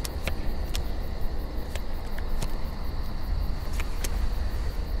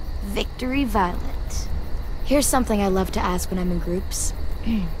 Victory Violet. Here's something I love to ask when I'm in groups.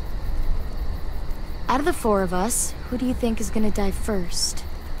 Out of the four of us, who do you think is gonna die first?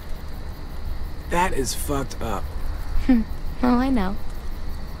 That is fucked up. Oh, I know.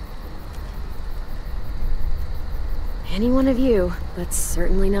 Any one of you, but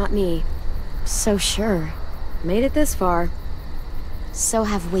certainly not me. So sure. Made it this far. So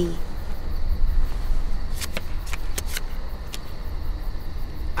have we.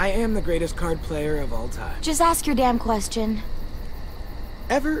 I am the greatest card player of all time. Just ask your damn question.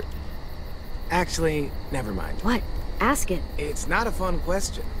 Ever? Actually, never mind. What? Ask it. It's not a fun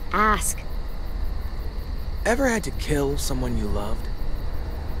question. Ask. Ever had to kill someone you loved?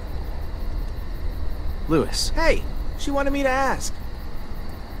 Lewis. Hey, she wanted me to ask.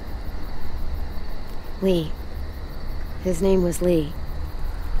 Lee. His name was Lee.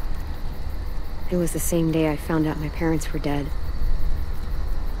 It was the same day I found out my parents were dead.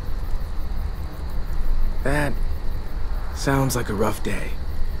 That sounds like a rough day.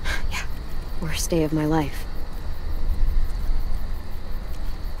 Yeah, worst day of my life.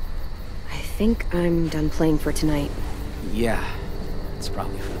 I think I'm done playing for tonight. Yeah, it's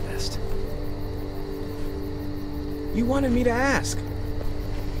probably for the best. You wanted me to ask.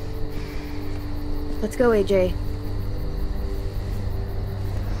 Let's go, AJ.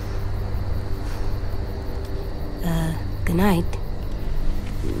 Good night.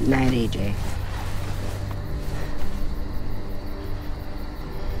 Night, AJ.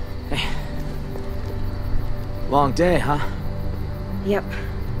 Long day, huh? Yep,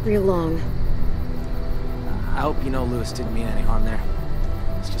 real long. I hope you know Lewis didn't mean any harm there.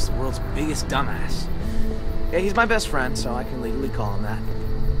 He's just the world's biggest dumbass. Yeah, he's my best friend, so I can legally call him that.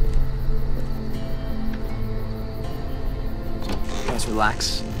 Guys,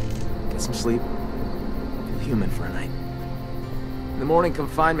 relax. Get some sleep. Feel human for a night. In the morning, come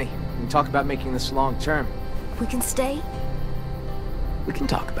find me. We can talk about making this long term. We can stay? We can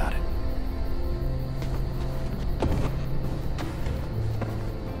talk about it.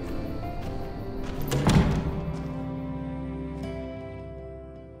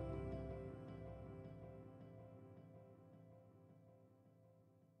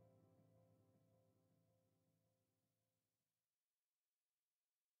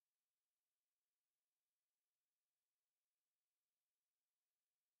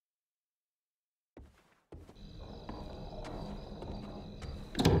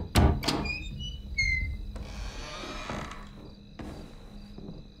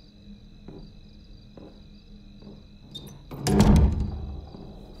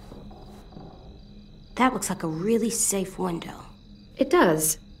 That looks like a really safe window. It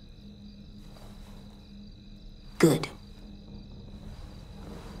does. Good.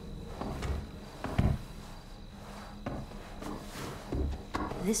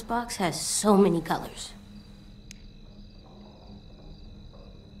 This box has so many colors.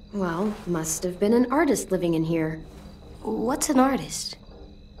 Well, must have been an artist living in here. What's an artist?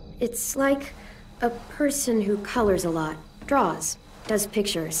 It's like a person who colors a lot, draws, does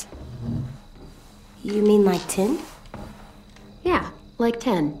pictures. You mean like 10? Yeah, like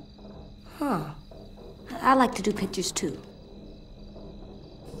 10. Huh. I like to do pictures too.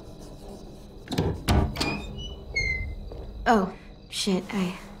 Oh, shit.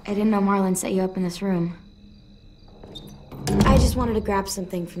 I didn't know Marlon set you up in this room. I just wanted to grab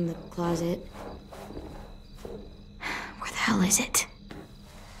something from the closet. Where the hell is it?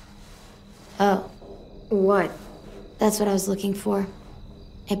 Oh. What? That's what I was looking for.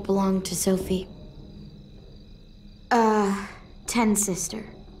 It belonged to Sophie. Ten's sister.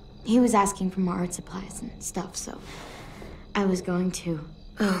 He was asking for more art supplies and stuff, so I was going to.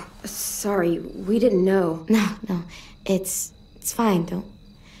 Oh, sorry. We didn't know. No. It's fine. Don't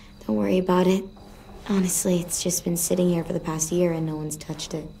worry about it. Honestly, it's just been sitting here for the past year and no one's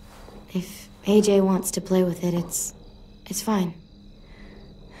touched it. If AJ wants to play with it, it's fine.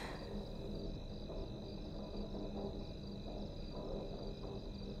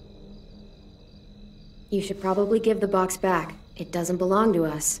 You should probably give the box back. It doesn't belong to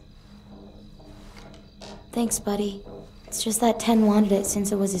us. Thanks, buddy. It's just that Ten wanted it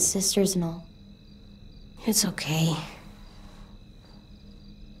since it was his sister's and all. It's okay.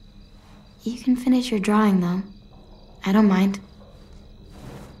 You can finish your drawing, though. I don't mind.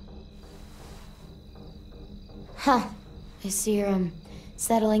 Huh. I see you're,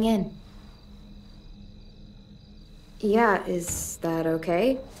 settling in. Yeah, is that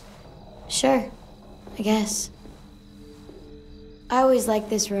okay? Sure. I guess. I always liked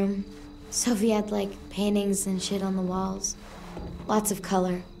this room. Sophie had, like, paintings and shit on the walls. Lots of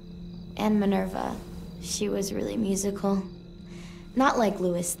color. And Minerva. She was really musical. Not like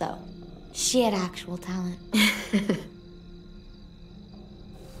Louis, though. She had actual talent.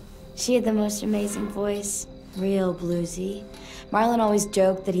 She had the most amazing voice. Real bluesy. Marlon always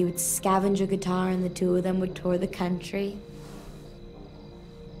joked that he would scavenge a guitar and the two of them would tour the country.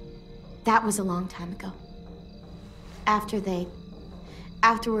 That was a long time ago.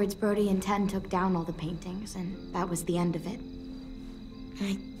 Afterwards, Brody and Ten took down all the paintings, and that was the end of it.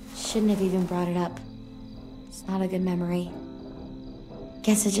 I shouldn't have even brought it up. It's not a good memory.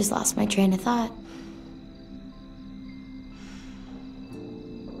 Guess I just lost my train of thought.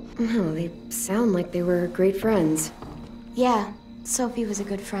 Oh, they sound like they were great friends. Yeah, Sophie was a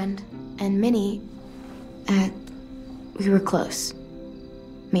good friend. And Minnie, we were close.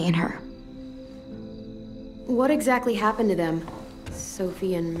 Me and her. What exactly happened to them?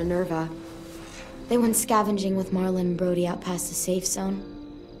 Sophie and Minerva. They went scavenging with Marlon and Brody out past the safe zone.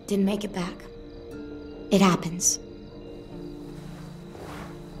 Didn't make it back. It happens.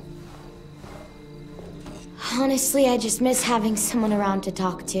 Honestly, I just miss having someone around to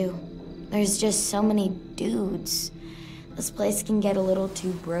talk to. There's just so many dudes. This place can get a little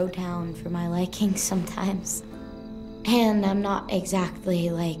too bro-town for my liking sometimes. And I'm not exactly,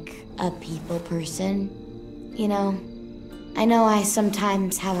 like, a people person, you know? I know I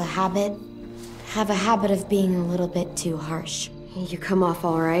sometimes have a habit of being a little bit too harsh. You come off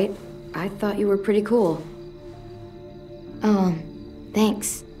all right. I thought you were pretty cool. Oh,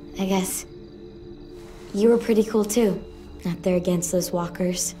 thanks, I guess. You were pretty cool too. Out there against those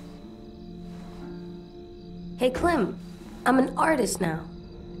walkers. Hey, Clem. I'm an artist now.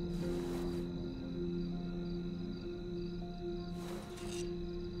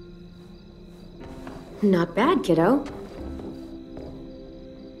 Not bad, kiddo.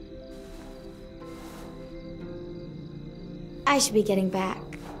 I should be getting back.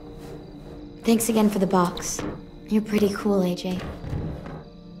 Thanks again for the box. You're pretty cool, AJ.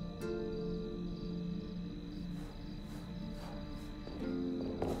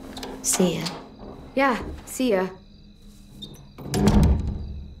 See ya. Yeah, see ya.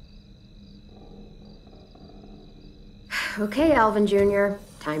 Okay, Alvin Jr.,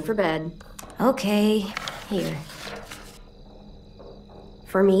 time for bed. Okay, here.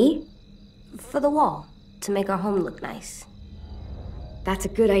 For me? For the wall, to make our home look nice. That's a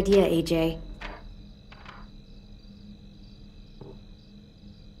good idea, AJ.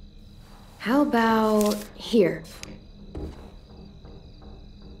 How about here?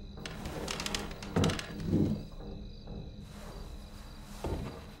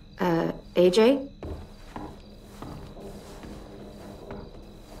 AJ?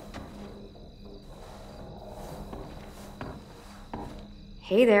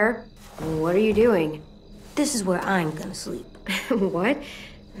 Hey there. What are you doing? This is where I'm gonna sleep. What?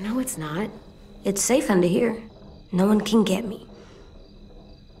 No, it's not. It's safe under here. No one can get me.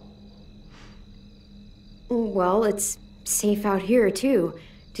 Well, it's safe out here, too.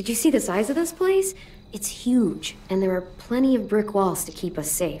 Did you see the size of this place? It's huge, and there are plenty of brick walls to keep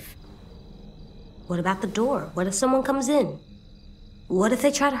us safe. What about the door? What if someone comes in? What if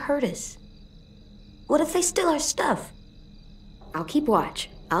they try to hurt us? What if they steal our stuff? I'll keep watch.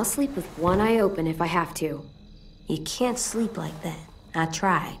 I'll sleep with one eye open if I have to. You can't sleep like that. I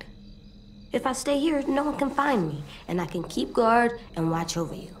tried. If I stay here, no one can find me, and I can keep guard and watch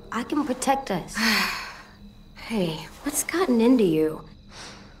over you. I can protect us. Hey, what's gotten into you?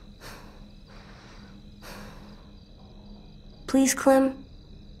 Please, Clem.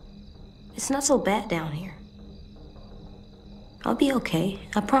 It's not so bad down here. I'll be okay,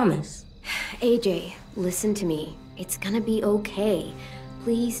 I promise. AJ, listen to me. It's gonna be okay.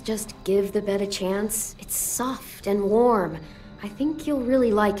 Please just give the bed a chance. It's soft and warm. I think you'll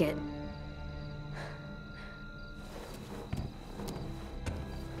really like it.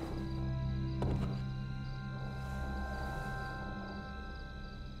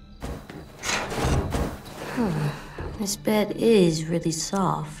 This bed is really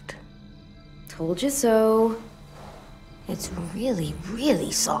soft. Told you so. It's really,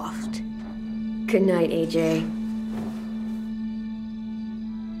 really soft. Good night, AJ.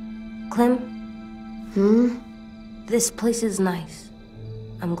 Clem? Hmm? This place is nice.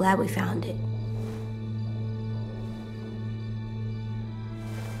 I'm glad we found it.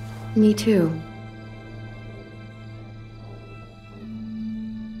 Me too.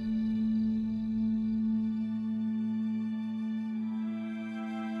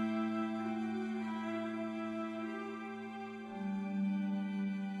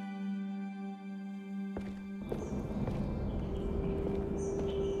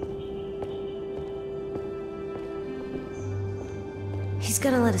 He's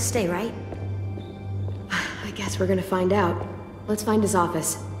gonna let us stay, right? I guess we're gonna find out. Let's find his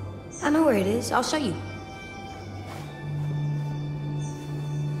office. I know where it is. I'll show you.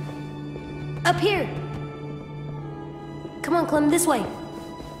 Up here! Come on, Clem, this way.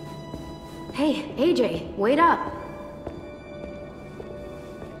 Hey, AJ, wait up.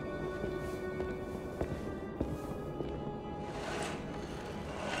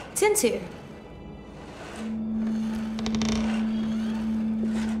 Tin's here.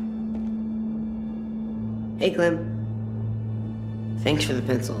 Hey, Clem. Thanks for the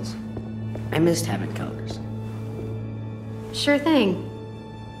pencils. I missed having colors. Sure thing.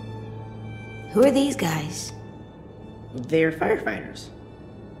 Who are these guys? They're firefighters.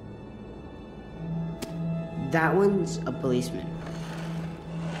 That one's a policeman.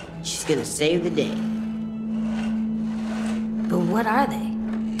 She's gonna save the day. But what are they?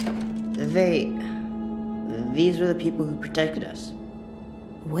 These were the people who protected us.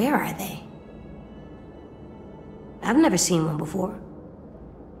 Where are they? I've never seen one before.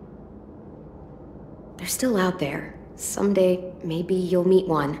 They're still out there. Someday, maybe you'll meet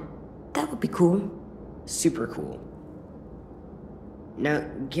one. That would be cool. Super cool. Now,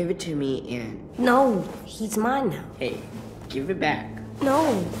 give it to me and... No, he's mine now. Hey, give it back.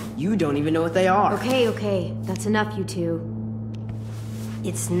 No. You don't even know what they are. Okay. That's enough, you two.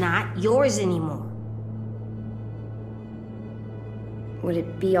 It's not yours anymore. Would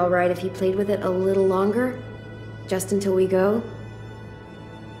it be alright if he played with it a little longer? Just until we go?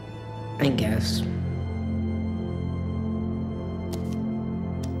 I guess.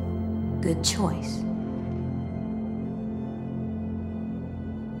 Good choice.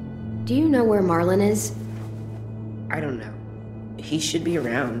 Do you know where Marlon is? I don't know. He should be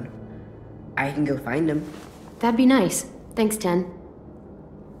around. I can go find him. That'd be nice. Thanks, Ten.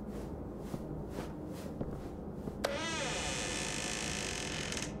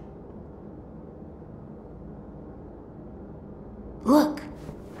 Look.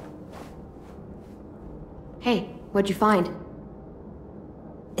 Hey, what'd you find?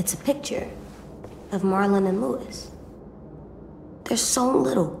 It's a picture of Marlon and Lewis. They're so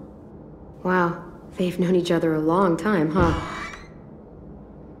little. Wow, they've known each other a long time, huh?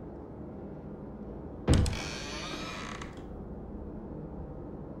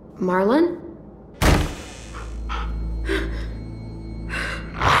 Marlon?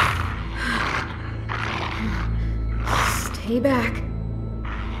 Stay back.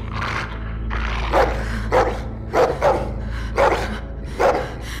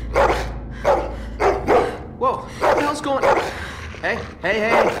 Whoa, what the hell's going on? Hey,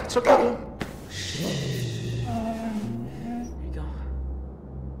 it's okay. There you go.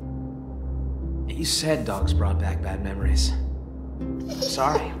 You said dogs brought back bad memories. I'm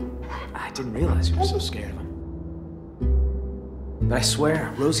sorry. I didn't realize you were so scared of him. But I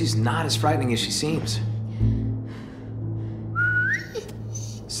swear, Rosie's not as frightening as she seems.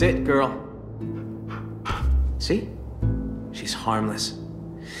 Sit, girl. See? She's harmless.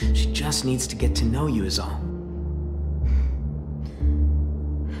 She just needs to get to know you is all.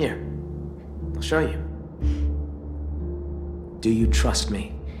 Here, I'll show you. Do you trust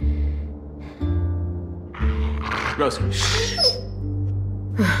me? Rosie, shh.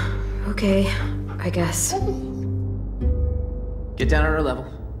 Okay, I guess. Get down on her level.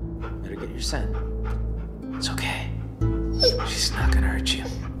 Better get your scent. It's okay. She's not gonna hurt you.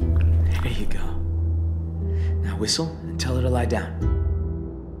 There you go. Now whistle and tell her to lie down.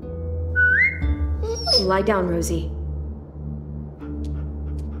 Lie down, Rosie.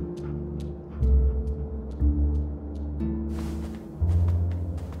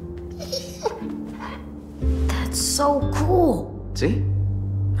 That's so cool. See?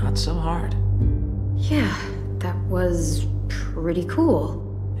 Not so hard. Yeah, that was pretty cool.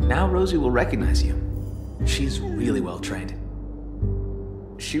 And now Rosie will recognize you. She's really well trained.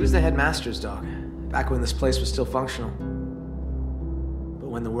 She was the headmaster's dog, back when this place was still functional. But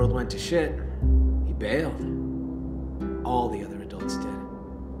when the world went to shit, he bailed. All the other adults did.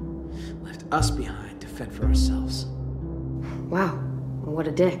 Left us behind to fend for ourselves. Wow, what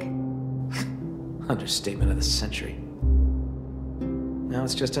a dick. Understatement of the century. Now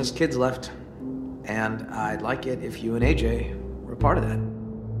it's just us kids left. And I'd like it if you and AJ were a part of that.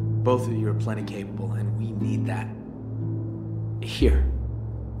 Both of you are plenty capable, and we need that. Here.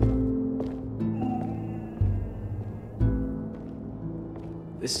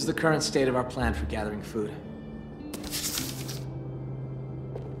 This is the current state of our plan for gathering food.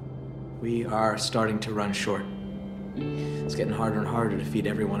 We are starting to run short. It's getting harder and harder to feed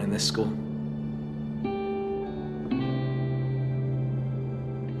everyone in this school.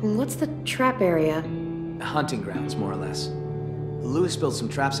 What's the trap area? Hunting grounds, more or less. Lewis built some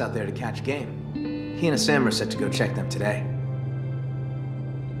traps out there to catch game. He and Sam are set to go check them today.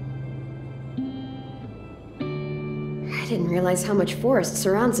 I didn't realize how much forest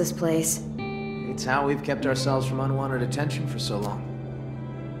surrounds this place. It's how we've kept ourselves from unwanted attention for so long.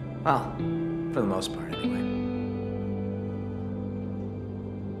 Well, for the most part, anyway.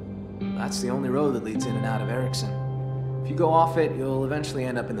 That's the only road that leads in and out of Erickson. If you go off it, you'll eventually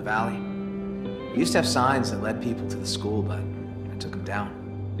end up in the valley. We used to have signs that led people to the school, but I took them down.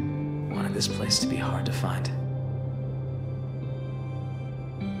 Wanted this place to be hard to find.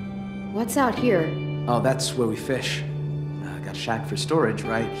 What's out here? Oh, that's where we fish. Got a shack for storage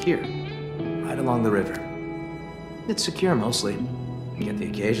right here, right along the river. It's secure mostly. You get the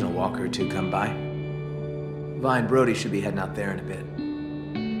occasional walker or two come by. Vi and Brody should be heading out there in a bit.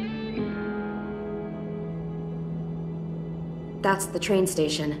 That's the train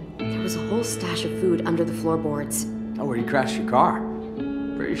station. There was a whole stash of food under the floorboards. Oh, where you crashed your car.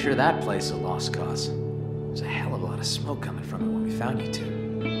 Pretty sure that place is a lost cause. There's a hell of a lot of smoke coming from it when we found you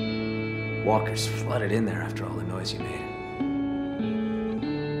two. Walkers flooded in there after all the noise you made.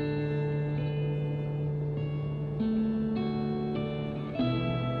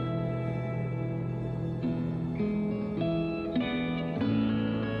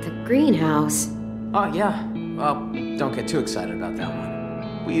 The greenhouse. Oh, yeah. Well, don't get too excited about that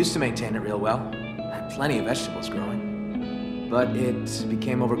one. We used to maintain it real well. Had plenty of vegetables growing. But it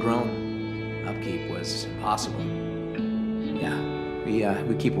became overgrown. Upkeep was impossible. Yeah,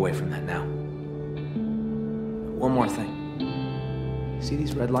 we keep away from that now. One more thing. See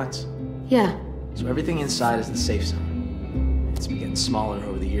these red lines? Yeah. So everything inside is the safe zone. It's been getting smaller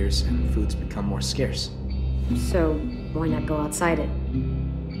over the years, and food's become more scarce. So, why not go outside it?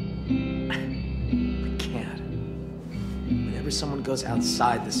 We can't. Whenever someone goes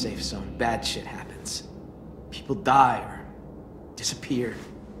outside the safe zone, bad shit happens. People die or disappear.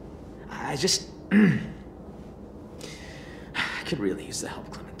 I just... I could really use the help,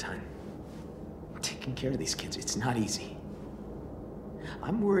 Clementine. Taking care of these kids, it's not easy.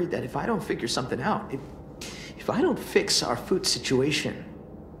 I'm worried that if I don't figure something out, if I don't fix our food situation,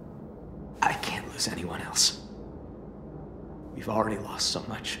 I can't lose anyone else. We've already lost so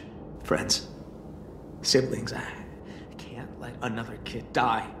much. Friends, siblings, I can't let another kid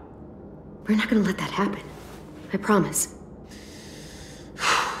die. We're not gonna let that happen. I promise.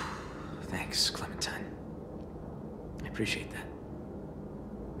 Thanks, Clementine. I appreciate that.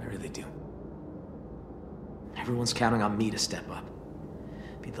 I really do. Everyone's counting on me to step up.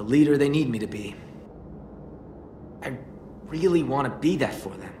 Be the leader they need me to be. I really want to be that for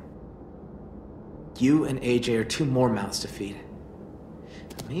them. You and AJ are two more mouths to feed.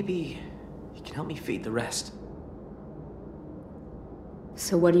 Maybe you can help me feed the rest.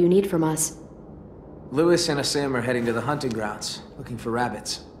 So what do you need from us? Lewis and Asim are heading to the hunting grounds, looking for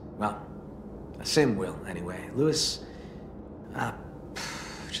rabbits. Well, Asim will, anyway. Lewis...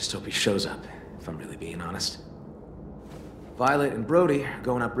 just hope he shows up, if I'm really being honest. Violet and Brody are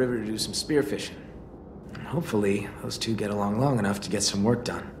going upriver to do some spearfishing. And hopefully, those two get along long enough to get some work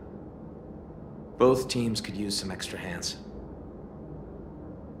done. Both teams could use some extra hands.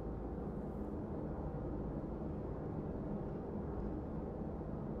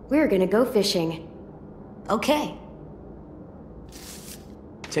 We're gonna go fishing. Okay.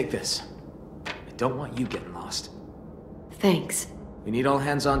 Take this. I don't want you getting lost. Thanks. We need all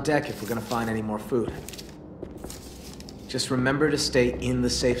hands on deck if we're gonna find any more food. Just remember to stay in the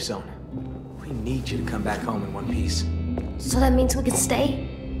safe zone. We need you to come back home in one piece. So that means we can stay?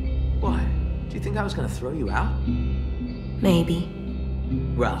 What? Do you think I was gonna throw you out? Maybe.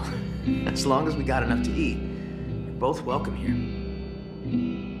 Well, as long as we got enough to eat, you're both welcome here.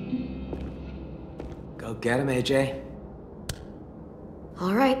 Go get him, AJ.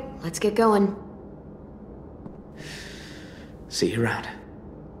 All right, let's get going. See you around.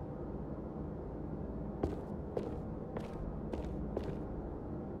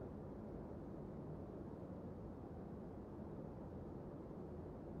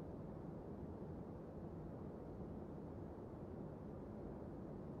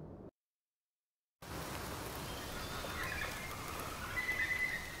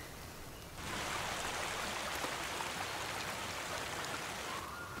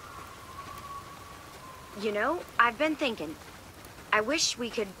 You know, I've been thinking. I wish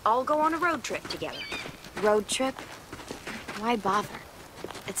we could all go on a road trip together. Road trip? Why bother?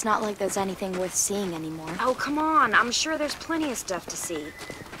 It's not like there's anything worth seeing anymore. Oh, come on. I'm sure there's plenty of stuff to see.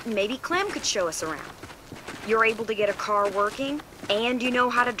 Maybe Clem could show us around. You're able to get a car working, and you know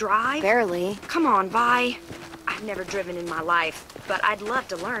how to drive? Barely. Come on, Vi. I've never driven in my life, but I'd love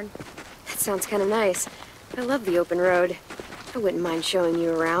to learn. That sounds kind of nice. I love the open road. I wouldn't mind showing you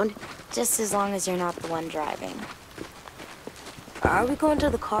around. Just as long as you're not the one driving. Are we going to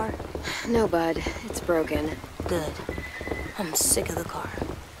the car? No, bud. It's broken. Good. I'm sick of the car.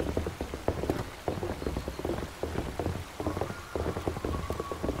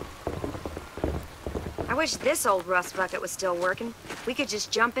 I wish this old rust bucket was still working. We could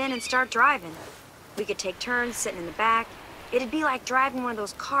just jump in and start driving. We could take turns sitting in the back. It'd be like driving one of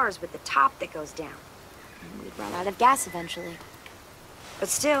those cars with the top that goes down. We'd run out of gas eventually. But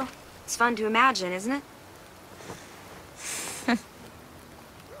still, it's fun to imagine, isn't it?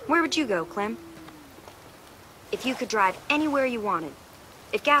 Where would you go, Clem? If you could drive anywhere you wanted,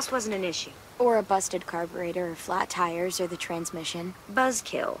 if gas wasn't an issue. Or a busted carburetor, or flat tires, or the transmission.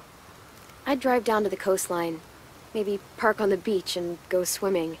 Buzzkill. I'd drive down to the coastline. Maybe park on the beach and go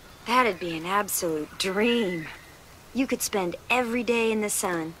swimming. That'd be an absolute dream. You could spend every day in the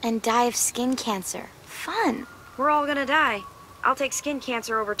sun. And die of skin cancer. Fun. We're all gonna die. I'll take skin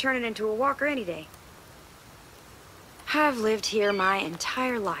cancer over turning into a walker any day. I've lived here my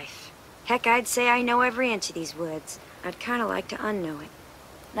entire life. Heck, I'd say I know every inch of these woods. I'd kind of like to unknow it.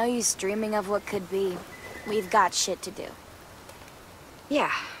 No use dreaming of what could be. We've got shit to do.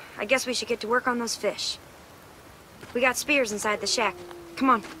 Yeah, I guess we should get to work on those fish. We got spears inside the shack. Come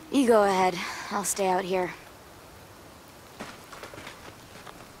on. You go ahead. I'll stay out here.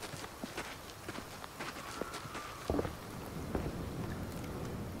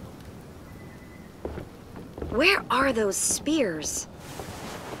 Where are those spears?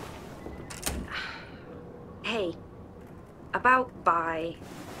 Hey, about Vi.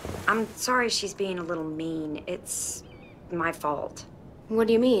 I'm sorry she's being a little mean. It's my fault. What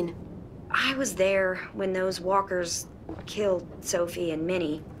do you mean? I was there when those walkers killed Sophie and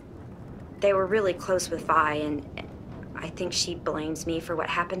Minnie. They were really close with Vi, and I think she blames me for what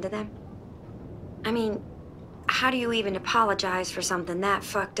happened to them. I mean, how do you even apologize for something that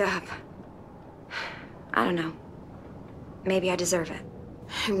fucked up? I don't know. Maybe I deserve it.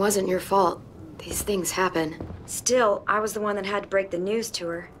 It wasn't your fault. These things happen. Still, I was the one that had to break the news to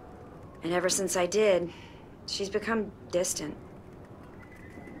her. And ever since I did, she's become distant.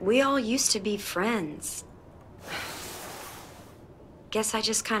 We all used to be friends. Guess I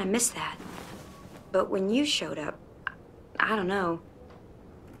just kind of missed that. But when you showed up, I don't know.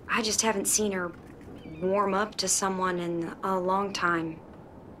 I just haven't seen her warm up to someone in a long time.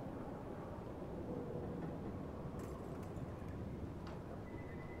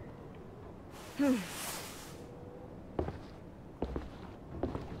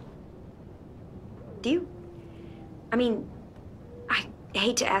 Do you... I mean, I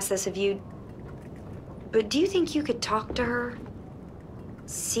hate to ask this of you, but do you think you could talk to her?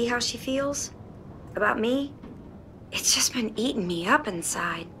 See how she feels? About me? It's just been eating me up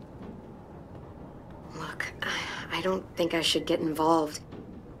inside. Look, I don't think I should get involved.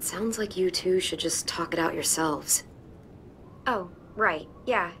 It sounds like you two should just talk it out yourselves. Oh, right.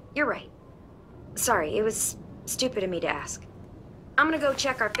 Yeah, you're right. Sorry, it was stupid of me to ask. I'm gonna go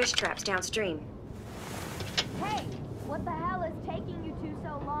check our fish traps downstream. Hey, what the hell is taking you two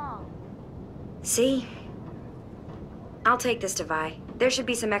so long? See? I'll take this to Vi. There should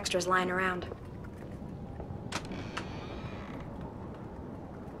be some extras lying around.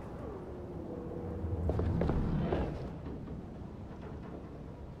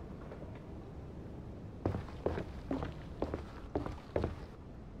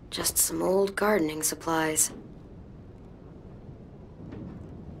 Just some old gardening supplies.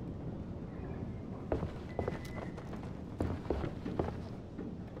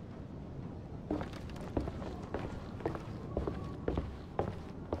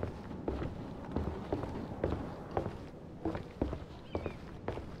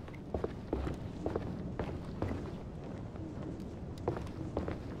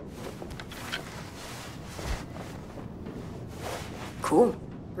 Cool.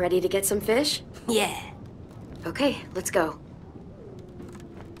 Ready to get some fish? Yeah. Okay, let's go.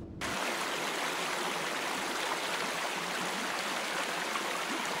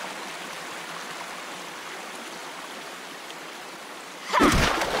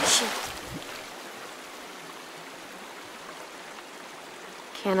 Shoot.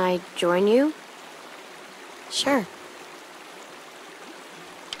 Can I join you? Sure.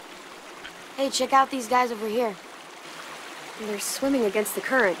 Hey, check out these guys over here. They're swimming against the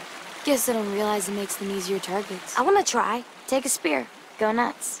current. Guess I don't realize it makes them easier targets. I want to try. Take a spear. Go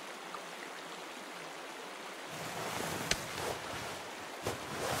nuts.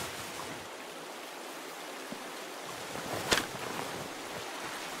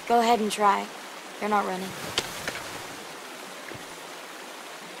 Go ahead and try. They're not running.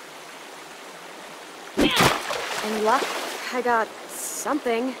 Any luck? I got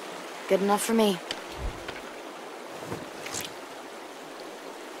something. Good enough for me.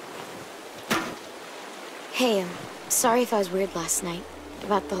 Hey, sorry if I was weird last night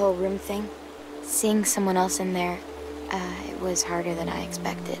about the whole room thing. Seeing someone else in there, it was harder than I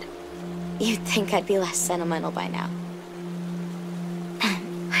expected. You'd think I'd be less sentimental by now.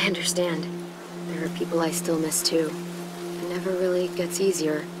 I understand. There are people I still miss too. It never really gets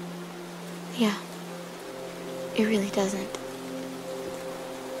easier. Yeah, it really doesn't.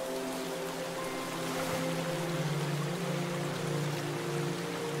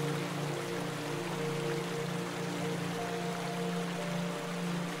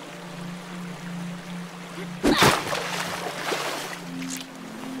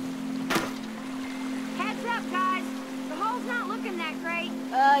 Heads up, guys. The hole's not looking that great.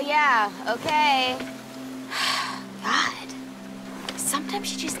 Yeah, okay. God. Sometimes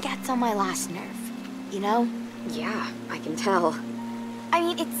she just gets on my last nerve, you know? Yeah, I can tell. I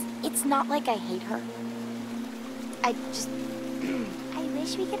mean, it's not like I hate her. I just... I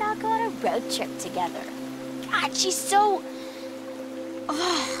wish we could all go on a road trip together. God, she's so...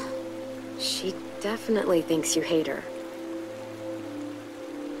 Ugh. She definitely thinks you hate her.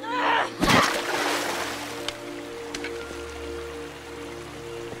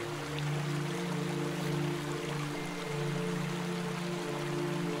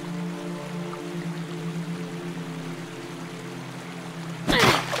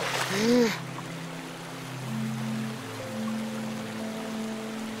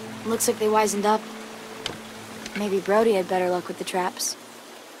 Looks like they wisened up. Maybe Brody had better luck with the traps.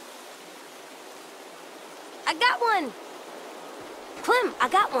 I got one. Clem, I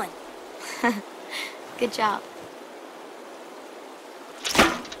got one. Good job.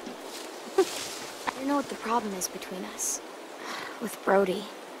 I don't know what the problem is between us. With Brody.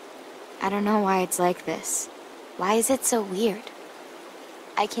 I don't know why it's like this. Why is it so weird?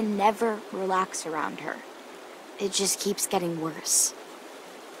 I can never relax around her. It just keeps getting worse.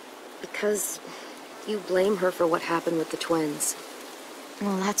 Because you blame her for what happened with the twins.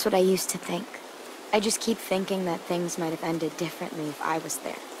 Well, that's what I used to think. I just keep thinking that things might have ended differently if I was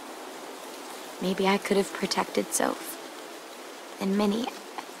there. Maybe I could have protected Soph. And Minnie.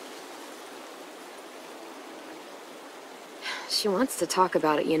 She wants to talk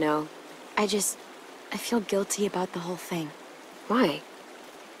about it, you know. I feel guilty about the whole thing. Why?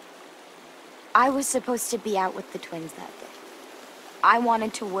 I was supposed to be out with the twins that day. I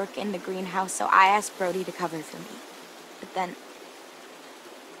wanted to work in the greenhouse, so I asked Brody to cover for me. But then...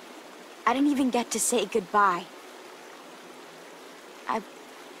 I didn't even get to say goodbye.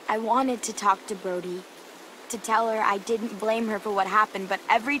 I wanted to talk to Brody, to tell her I didn't blame her for what happened, but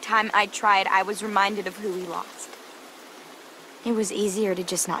every time I tried, I was reminded of who we lost. It was easier to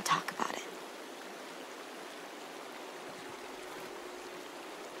just not talk about it.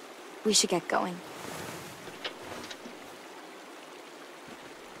 We should get going.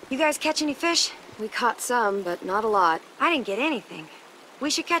 You guys catch any fish? We caught some, but not a lot. I didn't get anything. We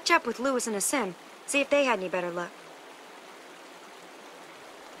should catch up with Lewis and Asim, see if they had any better luck.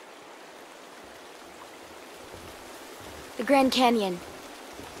 The Grand Canyon.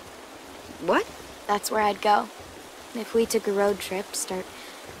 What? That's where I'd go. If we took a road trip, start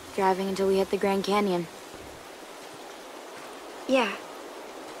driving until we hit the Grand Canyon. Yeah.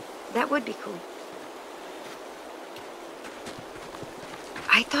 That would be cool.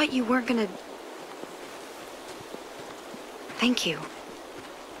 I thought you weren't gonna... Thank you.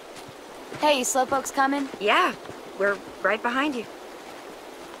 Hey, Slowpoke's coming? Yeah, we're right behind you.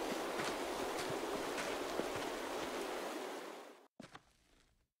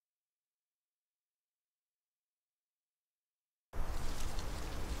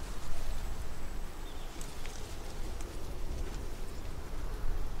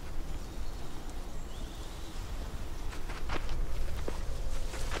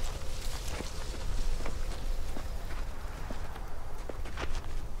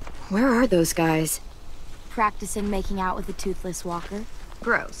 Where are those guys? Practicing making out with a toothless walker.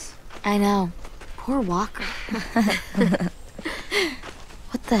 Gross. I know. Poor Walker.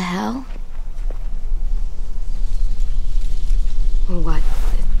 What the hell? What?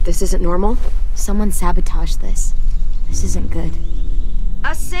 This isn't normal? Someone sabotaged this. This isn't good.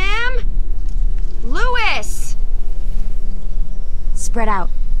 Asim? Lewis! Spread out.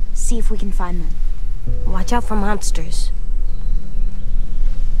 See if we can find them. Watch out for monsters.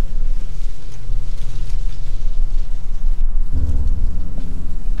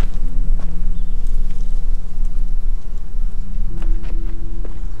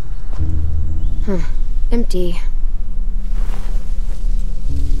 Empty.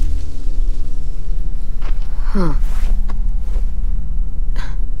 Huh.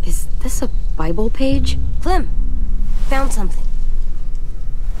 Is this a Bible page? Clem, found something.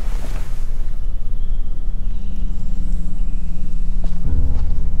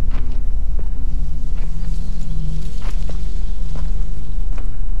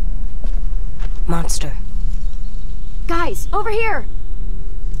 Monster. Guys, over here!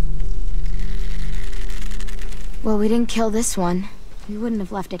 Well, we didn't kill this one. We wouldn't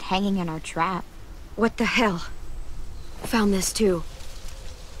have left it hanging in our trap. What the hell? Found this too.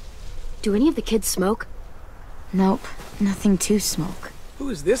 Do any of the kids smoke? Nope, nothing to smoke. Who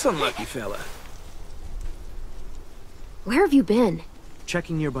is this unlucky fella? Where have you been?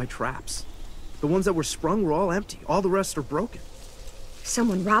 Checking nearby traps. The ones that were sprung were all empty. All the rest are broken.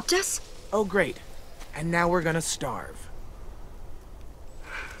 Someone robbed us? Oh, great. And now we're gonna starve.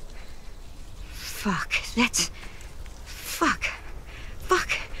 Fuck, that's... Fuck. Fuck.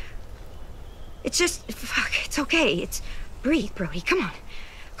 It's just... Fuck, it's okay. It's... Breathe, Brody. Come on.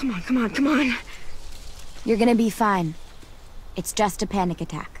 Come on, come on, come on. You're gonna be fine. It's just a panic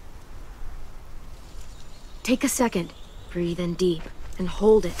attack. Take a second. Breathe in deep and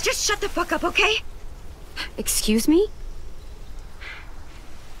hold it. Just shut the fuck up, okay? Excuse me?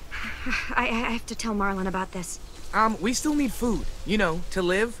 I have to tell Marlon about this. We still need food, you know, to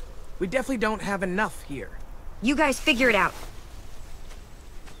live. We definitely don't have enough here. You guys figure it out.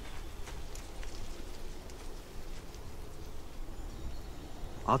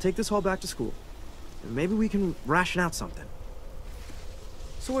 I'll take this haul back to school. Maybe we can ration out something.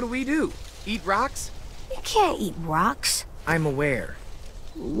 So what do? Eat rocks? You can't eat rocks. I'm aware.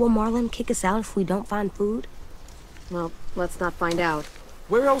 Will Marlon kick us out if we don't find food? Well, let's not find out.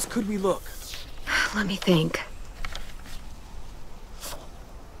 Where else could we look? Let me think.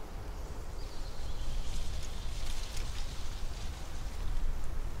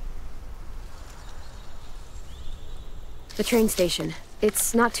 The train station.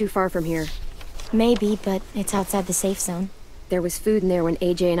 It's not too far from here. Maybe, but it's outside the safe zone. There was food in there when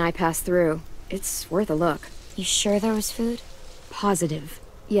AJ and I passed through. It's worth a look. You sure there was food? Positive.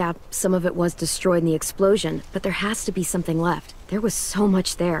 Yeah, some of it was destroyed in the explosion, but there has to be something left. There was so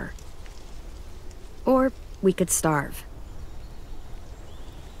much there. Or we could starve.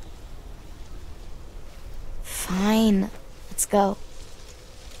 Fine. Let's go.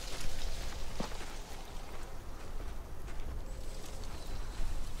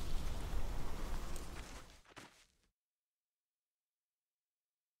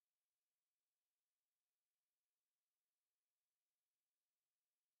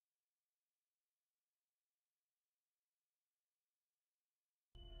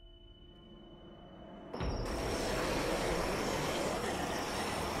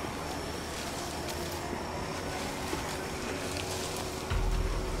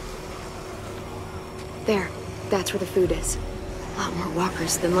 There. That's where the food is. A lot more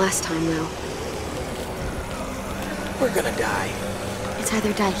walkers than last time, though. We're gonna die. It's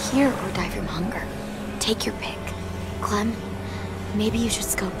either die here or die from hunger. Take your pick. Clem, maybe you should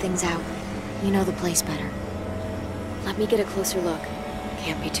scope things out. You know the place better. Let me get a closer look.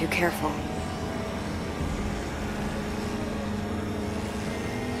 Can't be too careful.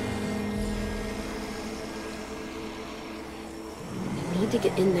 I need to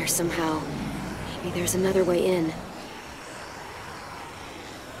get in there somehow. Maybe there's another way in.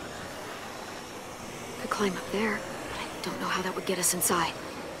 Could climb up there, but I don't know how that would get us inside.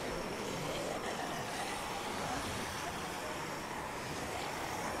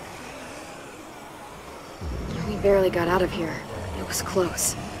 We barely got out of here. It was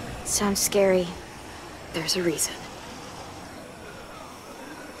close. Sounds scary. There's a reason.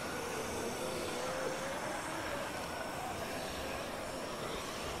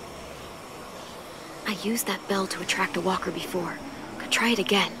 I used that bell to attract a walker before. Could try it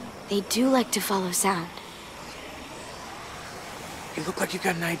again. They do like to follow sound. You look like you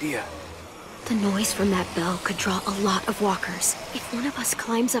got an idea. The noise from that bell could draw a lot of walkers. If one of us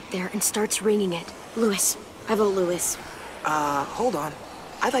climbs up there and starts ringing it... Lewis. I vote Lewis. Hold on.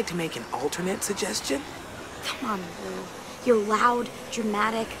 I'd like to make an alternate suggestion. Come on, Lou. You're loud,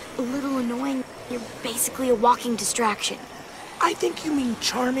 dramatic, a little annoying. You're basically a walking distraction. I think you mean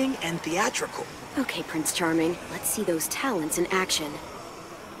charming and theatrical. Okay, Prince Charming. Let's see those talents in action.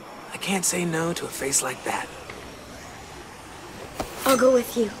 I can't say no to a face like that. I'll go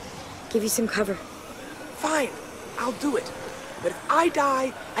with you. Give you some cover. Fine. I'll do it. But if I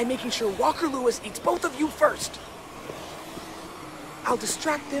die, I'm making sure Walker Lewis eats both of you first. I'll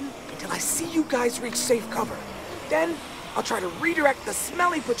distract him until I see you guys reach safe cover. Then, I'll try to redirect the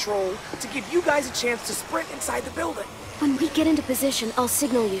smelly patrol to give you guys a chance to sprint inside the building. When we get into position, I'll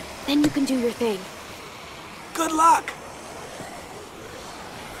signal you. Then you can do your thing. Good luck!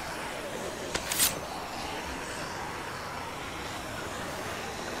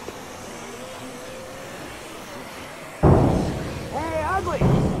 Hey, ugly!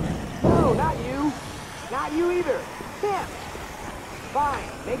 No, not you. Not you either. Him! Fine,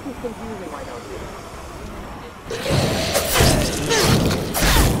 make this confusing, why don't you?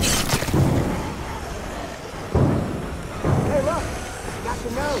 Hey, look! Got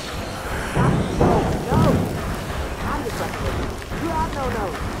your nose! Got your nose! I'm just like you have no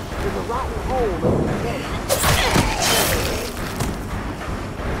nose. There's a rotten hole in your head.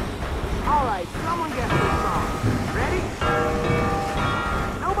 Alright, someone get this song. Ready?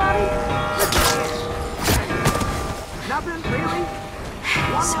 Nobody? Nothing, really?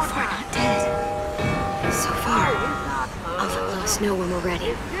 One So more far, time. not dead. So far. I'll let Lewis know when we're ready.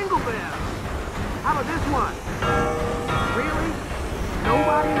 It's Jingle Bell. How about this one? Really?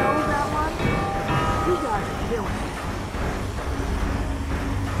 Nobody knows that one? You guys are killing me.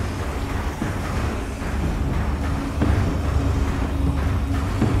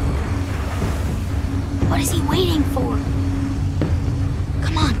 What is he waiting for?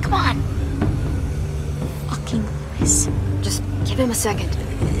 Come on, come on. Fucking Lewis. Just give him a second.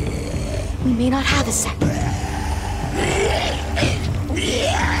 We may not have a second.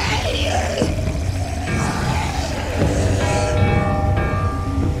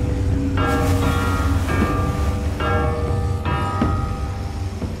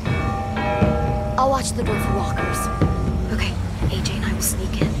 I'll watch the door for walkers. Okay, AJ and I will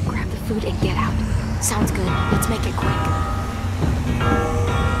sneak in, grab the food, and get out. Sounds good. Let's make it quick.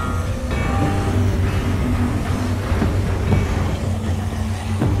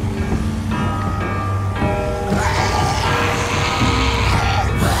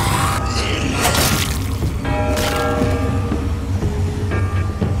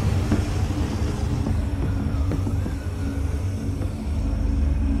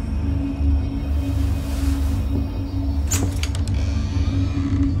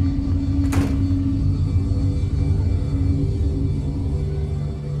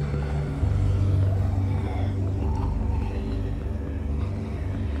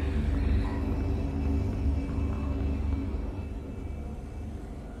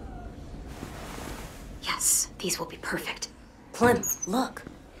 These will be perfect. Clem, look.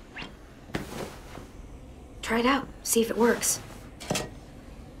 Try it out. See if it works.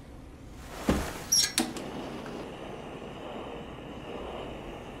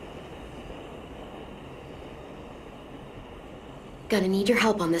 Gonna need your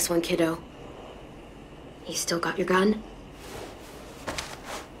help on this one, kiddo. You still got your gun?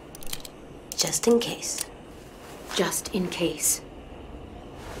 Just in case. Just in case.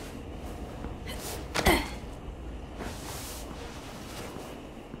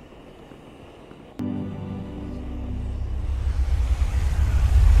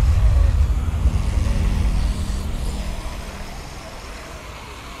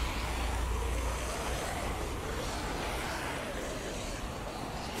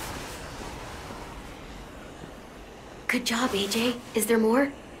 Good job, AJ. Is there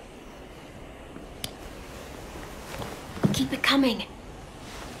more? Keep it coming.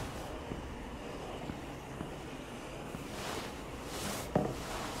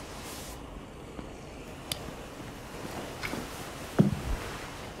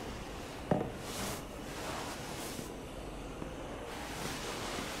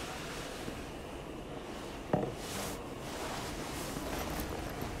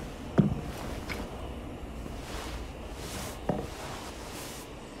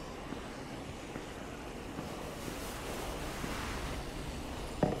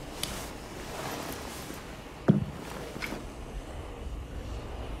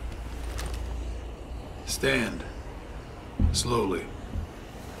 Stand. Slowly.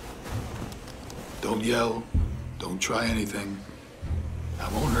 Don't yell. Don't try anything.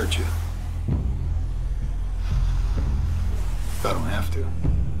 I won't hurt you. If I don't have to.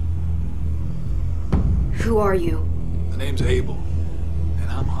 Who are you? The name's Abel, and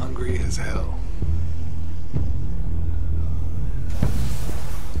I'm hungry as hell.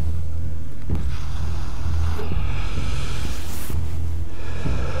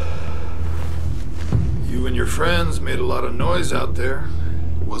 You and your friends made a lot of noise out there.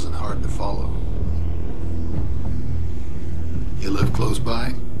 It wasn't hard to follow. You live close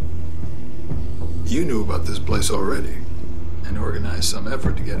by? You knew about this place already, and organized some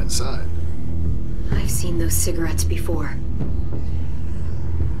effort to get inside. I've seen those cigarettes before.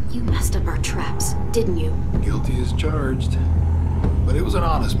 You messed up our traps, didn't you? Guilty as charged. But it was an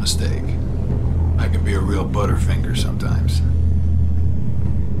honest mistake. I can be a real butterfinger sometimes.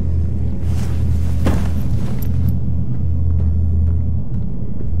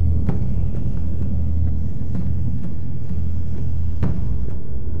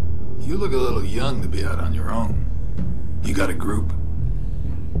 You look a little young to be out on your own. You got a group?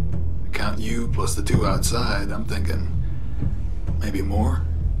 Count you plus the two outside, I'm thinking maybe more?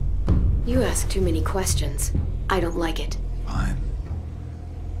 You ask too many questions. I don't like it. Fine.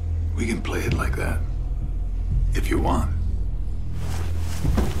 We can play it like that. If you want.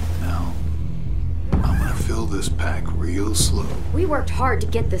 Now, I'm gonna fill this pack real slow. We worked hard to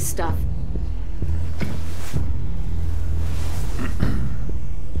get this stuff.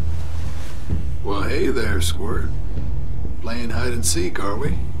 Well, hey there, Squirt. Playing hide and seek, are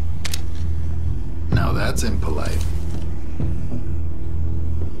we? Now that's impolite.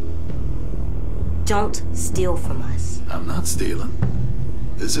 Don't steal from us. I'm not stealing.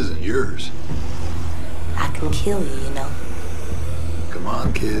 This isn't yours. I can kill you, you know. Come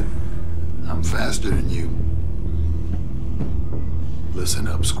on, kid. I'm faster than you. Listen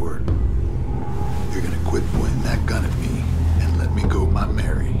up, Squirt. You're gonna quit pointing that gun at me and let me go my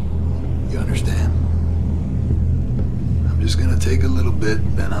Mary. You understand? I'm just gonna take a little bit,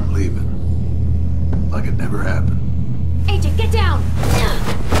 then I'm leaving. Like it never happened. AJ, get down!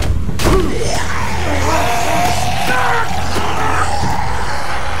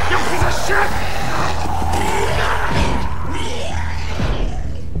 You piece of shit!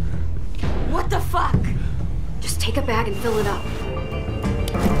 What the fuck? Just take a bag and fill it up.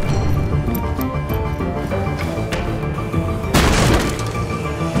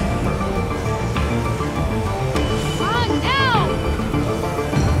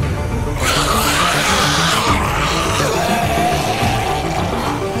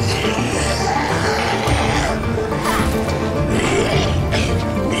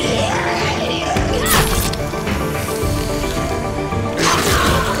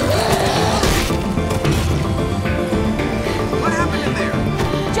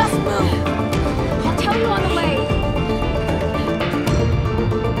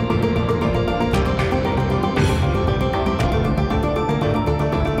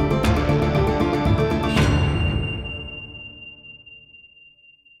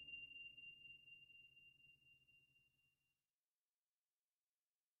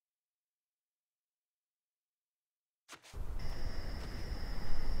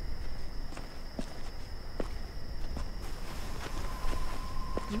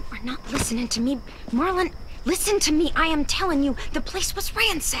 You are not listening to me. Marlon, listen to me. I am telling you, the place was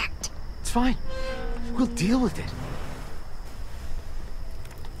ransacked. It's fine. We'll deal with it.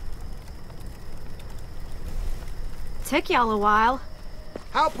 Took y'all a while.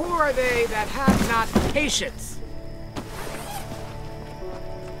 How poor are they that have not patience?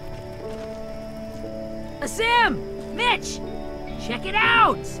 Asim! Mitch! Check it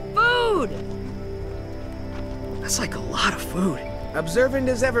out! Food! That's like a lot of food. Observant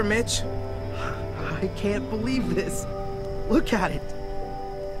as ever, Mitch. I can't believe this. Look at it.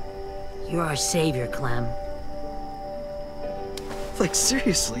 You're our savior, Clem. Like,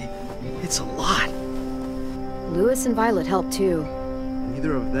 seriously, it's a lot. Lewis and Violet helped too.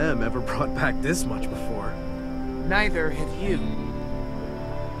 Neither of them ever brought back this much before. Neither have you.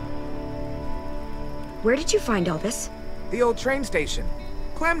 Where did you find all this? The old train station.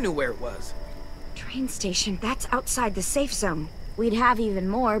 Clem knew where it was. Train station? That's outside the safe zone. We'd have even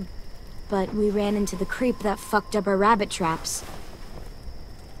more, but we ran into the creep that fucked up our rabbit traps.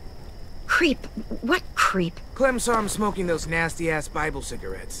 Creep? What creep? Clem saw him smoking those nasty-ass Bible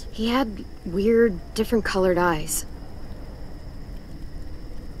cigarettes. He had weird, different colored eyes.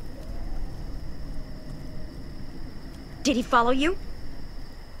 Did he follow you?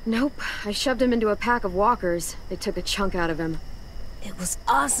 Nope. I shoved him into a pack of walkers. They took a chunk out of him. It was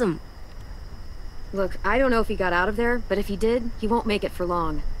awesome. Look, I don't know if he got out of there, but if he did, he won't make it for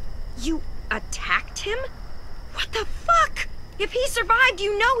long. You attacked him? What the fuck? If he survived,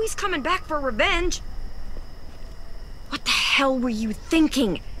 you know he's coming back for revenge. What the hell were you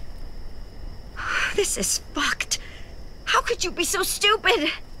thinking? This is fucked. How could you be so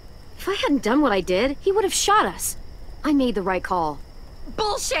stupid? If I hadn't done what I did, he would have shot us. I made the right call.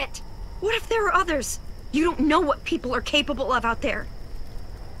 Bullshit! What if there are others? You don't know what people are capable of out there.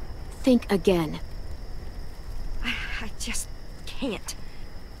 Think again. I just can't.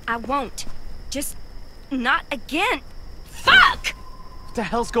 I won't. Just not again. Fuck! What the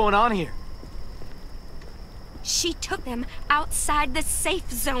hell's going on here? She took them outside the safe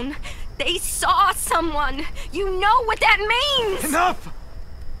zone. They saw someone. You know what that means! Enough!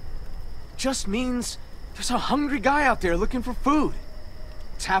 Just means there's a hungry guy out there looking for food.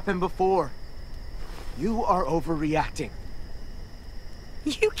 It's happened before. You are overreacting.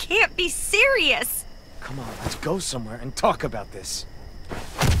 You can't be serious! Come on, let's go somewhere and talk about this.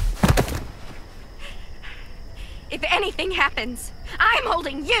 If anything happens, I'm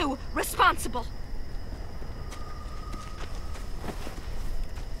holding you responsible.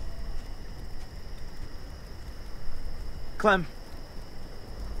 Clem,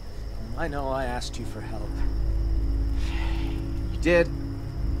 I know I asked you for help. You did,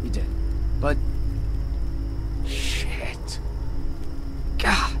 but... shit.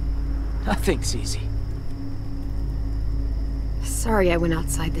 God, nothing's easy. Sorry I went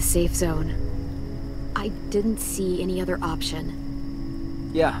outside the safe zone. I didn't see any other option.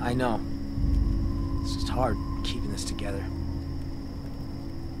 Yeah, I know. It's just hard keeping this together.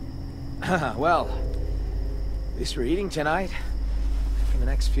 Well, at least we're eating tonight. For the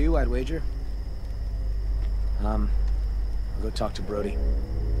next few, I'd wager. I'll go talk to Brody.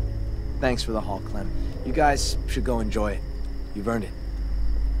 Thanks for the haul, Clem. You guys should go enjoy it. You've earned it.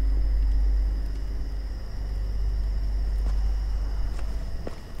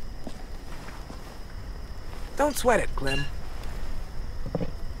 Don't sweat it, Clem.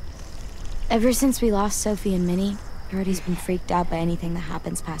 Ever since we lost Sophie and Minnie, Brody's been freaked out by anything that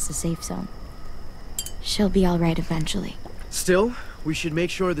happens past the safe zone. She'll be all right eventually. Still, we should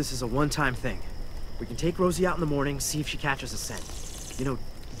make sure this is a one-time thing. We can take Rosie out in the morning, see if she catches a scent. You know,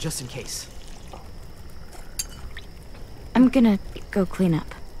 just in case. I'm gonna go clean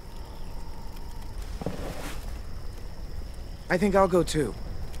up. I think I'll go too.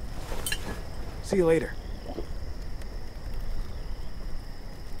 See you later.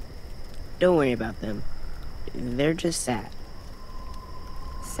 Don't worry about them. They're just sad.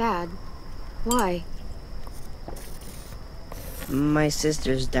 Sad? Why? My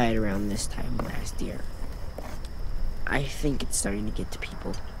sisters died around this time last year. I think it's starting to get to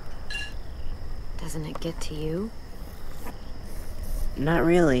people. Doesn't it get to you? Not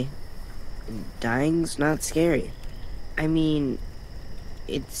really. Dying's not scary. I mean,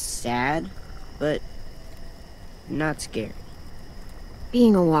 it's sad, but not scary.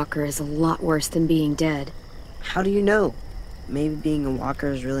 Being a walker is a lot worse than being dead. How do you know? Maybe being a walker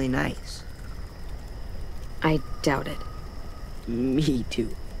is really nice. I doubt it. Me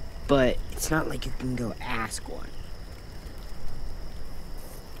too. But it's not like you can go ask one.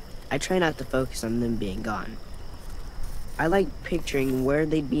 I try not to focus on them being gone. I like picturing where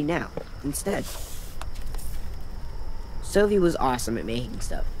they'd be now, instead. Sophie was awesome at making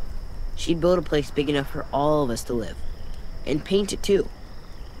stuff. She'd build a place big enough for all of us to live. And paint it too.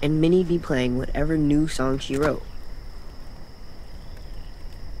 And Minnie'd be playing whatever new song she wrote.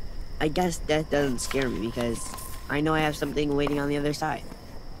 I guess death doesn't scare me because I know I have something waiting on the other side.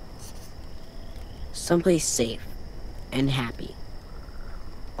 Someplace safe and happy.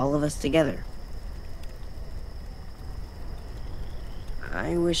 All of us together.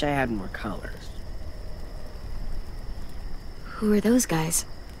 I wish I had more colors. Who are those guys?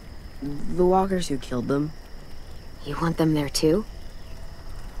 The walkers who killed them. You want them there too?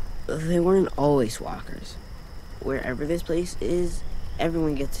 They weren't always walkers. Wherever this place is,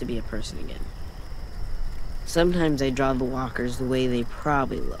 everyone gets to be a person again. Sometimes I draw the walkers the way they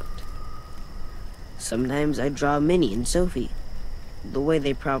probably looked. Sometimes I draw Minnie and Sophie the way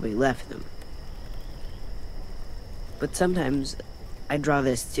they probably left them. But sometimes I draw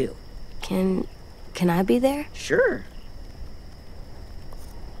this too. Can I be there? Sure.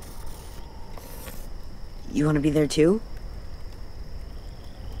 You want to be there too?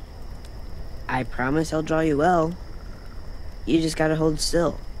 I promise I'll draw you well. You just gotta hold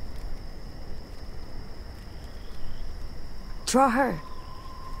still. Draw her.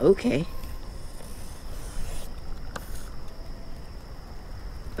 Okay.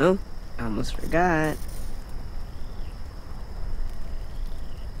 Oh, I almost forgot.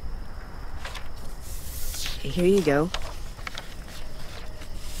 Here you go.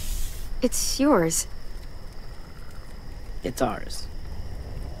 It's yours. It's ours.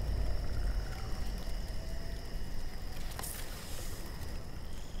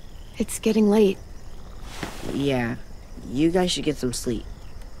 It's getting late. Yeah, you guys should get some sleep.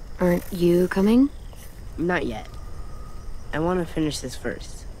 Aren't you coming? Not yet. I want to finish this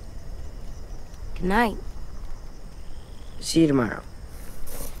first. Good night. See you tomorrow.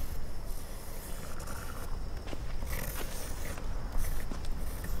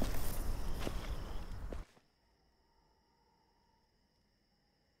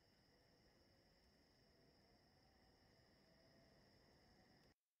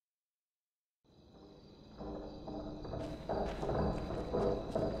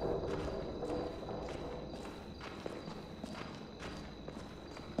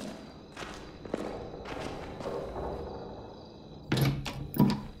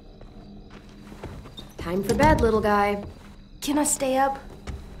 Time for bed, little guy. Can I stay up?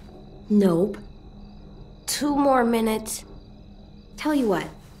 Nope. 2 more minutes. Tell you what,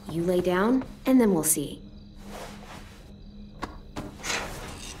 you lay down, and then we'll see.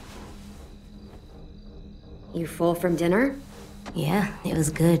 You full from dinner? Yeah, it was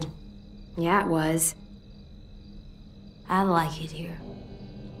good. Yeah, it was. I like it here.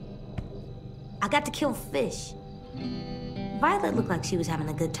 I got to kill fish. Violet looked like she was having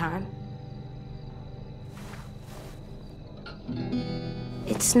a good time.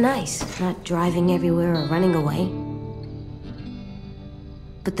 It's nice, not driving everywhere or running away.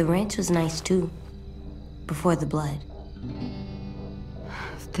 But the ranch was nice too, before the blood.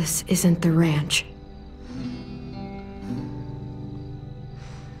 This isn't the ranch.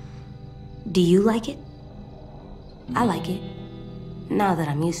 Do you like it? I like it, now that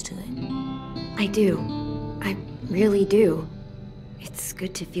I'm used to it. I do. I really do. It's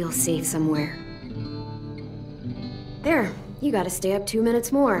good to feel safe somewhere. There, you gotta stay up 2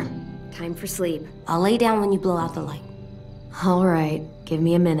 minutes more. Time for sleep. I'll lay down when you blow out the light. All right, give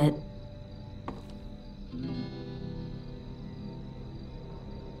me a minute.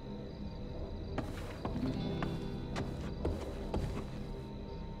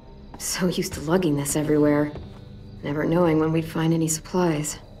 So used to lugging this everywhere, never knowing when we'd find any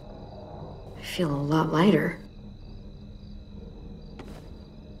supplies. I feel a lot lighter.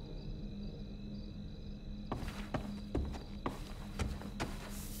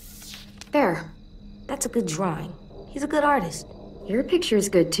 There. That's a good drawing. He's a good artist. Your picture is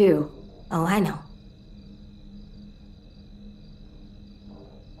good too. Oh, I know.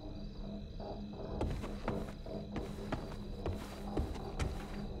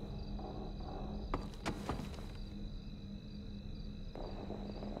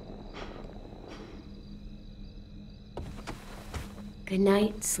 Good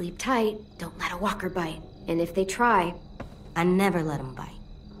night, sleep tight, don't let a walker bite. And if they try... I never let them bite.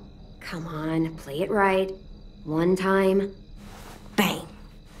 Come on, play it right. One time. Bang!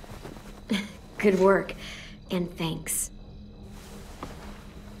 Good work. And thanks.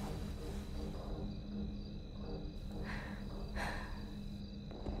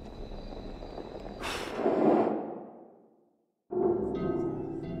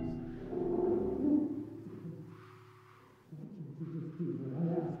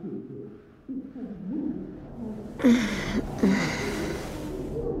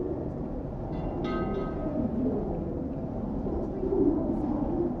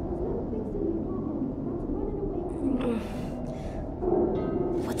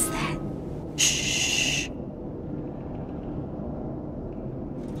 What's that? Shh.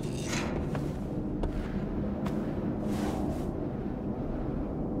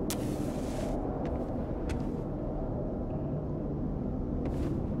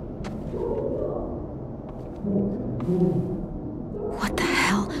 What the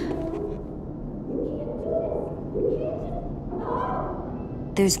hell?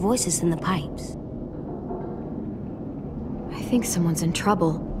 There's voices in the pipes. I think someone's in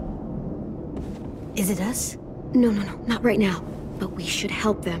trouble. Is it us? No, not right now. But we should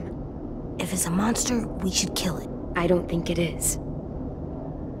help them. If it's a monster, we should kill it. I don't think it is.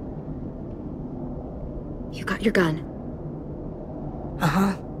 You got your gun?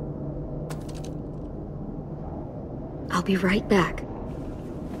 Uh-huh. I'll be right back.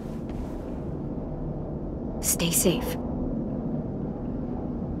 Stay safe.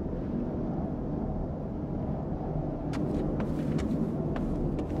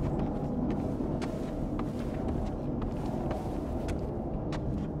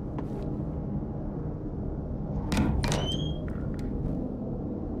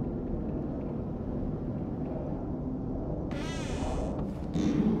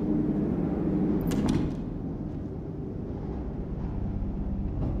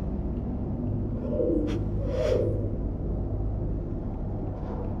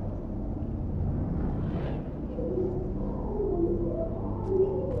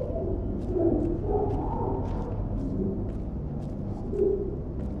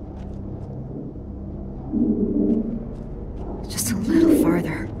 Just a little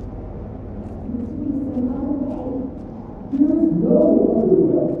farther.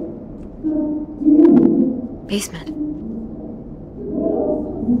 Basement.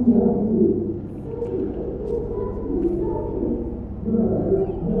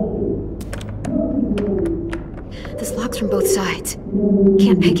 This lock's from both sides.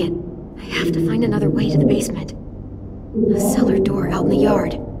 Can't pick it. I have to find another way to the basement. A cellar door out in the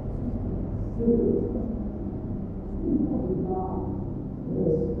yard.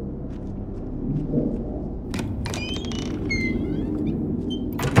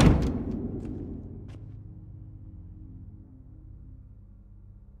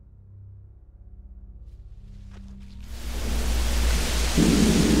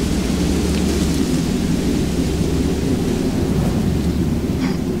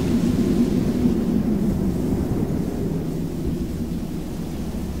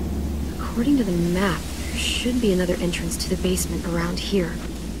 According to the map, there should be another entrance to the basement around here.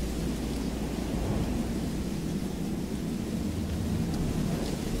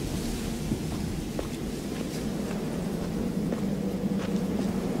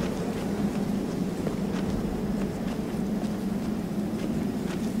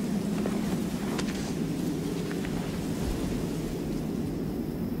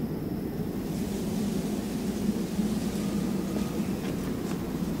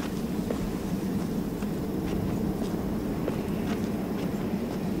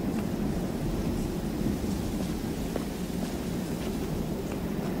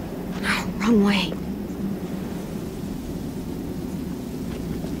 Wrong way.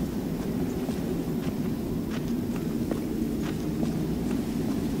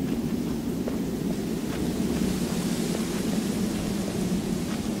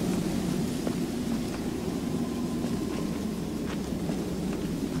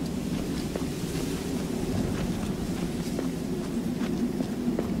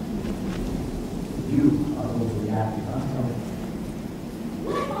 You are overreacting.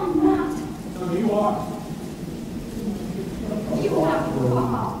 I'm not. No, you are. You have to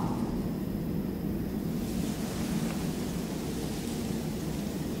walk.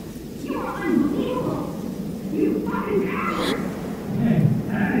 You are unbelievable. You fucking asshole. Hey,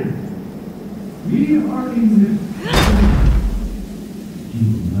 Daddy. We are in this. You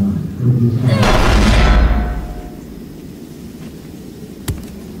will not hurt yourself.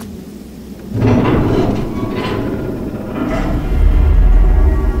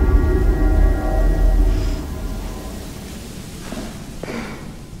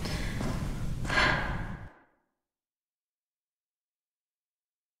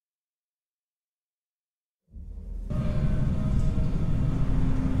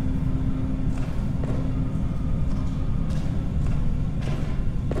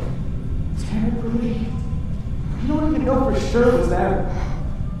 You don't even know for sure it was that.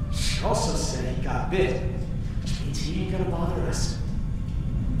 She also said he got bit, which means he ain't gonna bother us.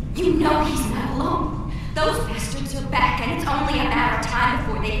 You know he's not alone. Those bastards are back, and it's only a matter of time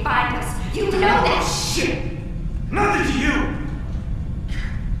before they find us. You know that shit! Nothing to you!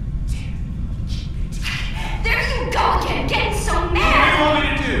 There you go again, getting so mad! What do you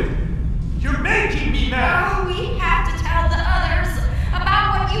want me to do? You're making me mad! Oh, we have to tell the others about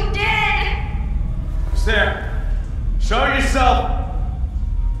what you did! Who's there? Show yourself!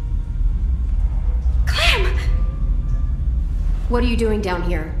 Clem! What are you doing down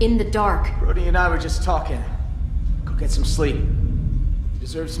here, in the dark? Brody and I were just talking. Go get some sleep. You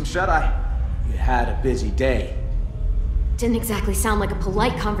deserve some shut-eye. You had a busy day. Didn't exactly sound like a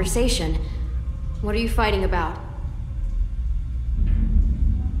polite conversation. What are you fighting about?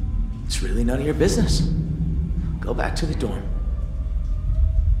 It's really none of your business. Go back to the dorm.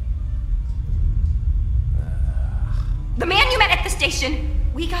 The man you met at the station.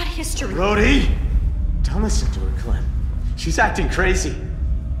 We got history. Brody! Don't listen to her, Clem. She's acting crazy.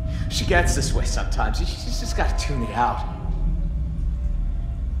 She gets this way sometimes. She's just gotta tune it out.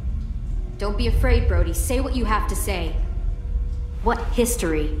 Don't be afraid, Brody. Say what you have to say. What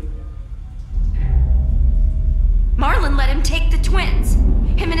history? Marlon let him take the twins.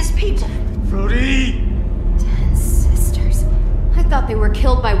 Him and his people. Brody! 10 sisters. I thought they were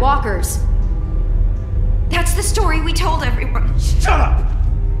killed by walkers. That's the story we told everyone. Shut up!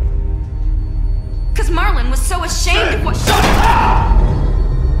 Because Marlon was so ashamed of what— Shut up!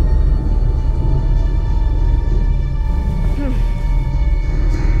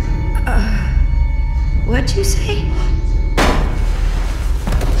 What'd you say?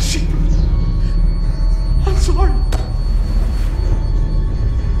 I'm sorry.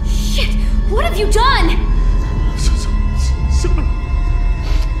 Shit! What have you done? Sorry.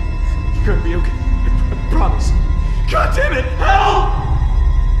 You're gonna be okay. I promise. God damn it! Help!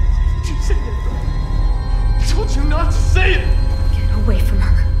 Why did you say that? I told you not to say it! Get away from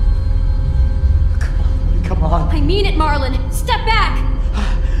her. Come on. I mean it, Marlon. Step back!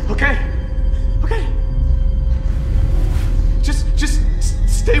 Okay. Just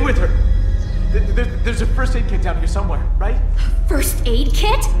stay with her. There's a first aid kit down here somewhere, right? First aid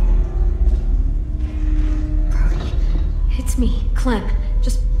kit? Brody, it's me, Clem.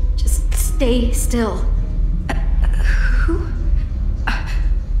 Just stay still. Who?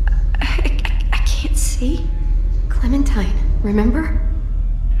 I can't see. Clementine, remember?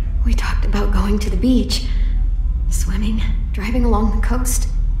 We talked about going to the beach. Swimming, driving along the coast.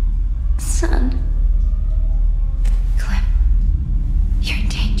 Son. Clem, you're in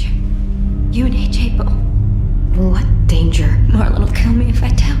danger. You and AJ both. What danger? Marlon will kill me if I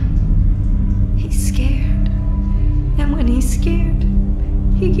tell. He's scared. And when he's scared,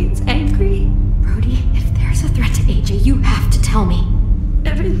 he gets angry. Brody, if there's a threat to AJ, you have to tell me.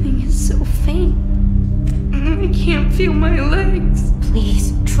 Everything is so faint. I can't feel my legs.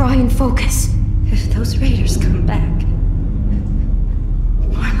 Please, try and focus. If those raiders come back,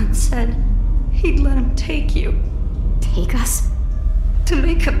 Marlon said he'd let him take you. Take us? To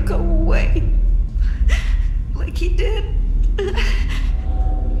make him go away. Like he did.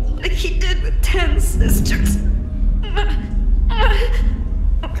 Like he did with 10 sisters.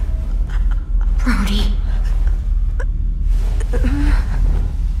 Brody.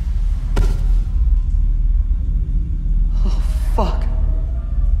 Oh, fuck.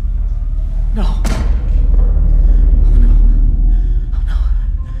 No. Oh, no.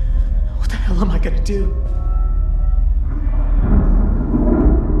 What the hell am I gonna do?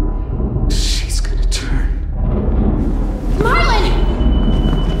 She's gonna turn. Marlon!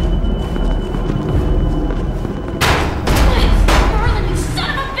 Marlon, you son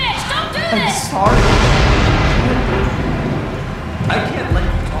of a bitch! Don't do I'm this! sorry. I can't let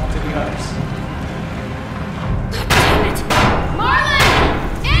you talk to the others. Damn it! Marlon!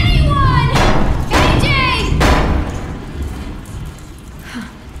 Anyone! AJ!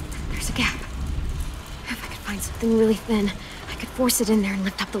 There's a gap. If I could find something really thin, I could force it in there and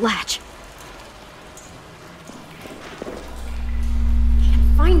lift up the latch.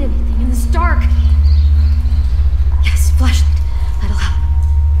 Can't find anything in this dark. Yes, flashlight. That'll help.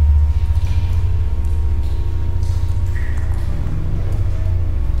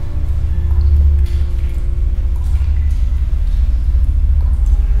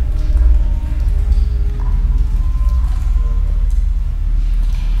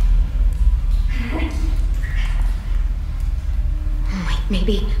 Wait,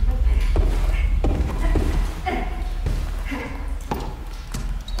 maybe.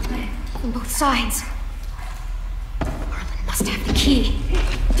 On both sides. Marlon must have the key.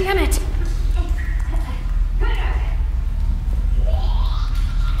 Damn it!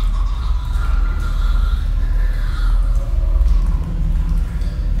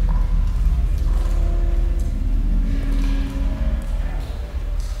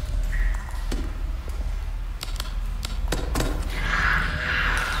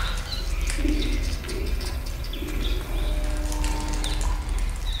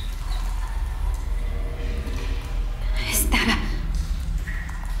 Is that a...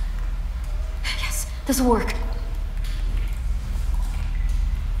 Yes, this'll work.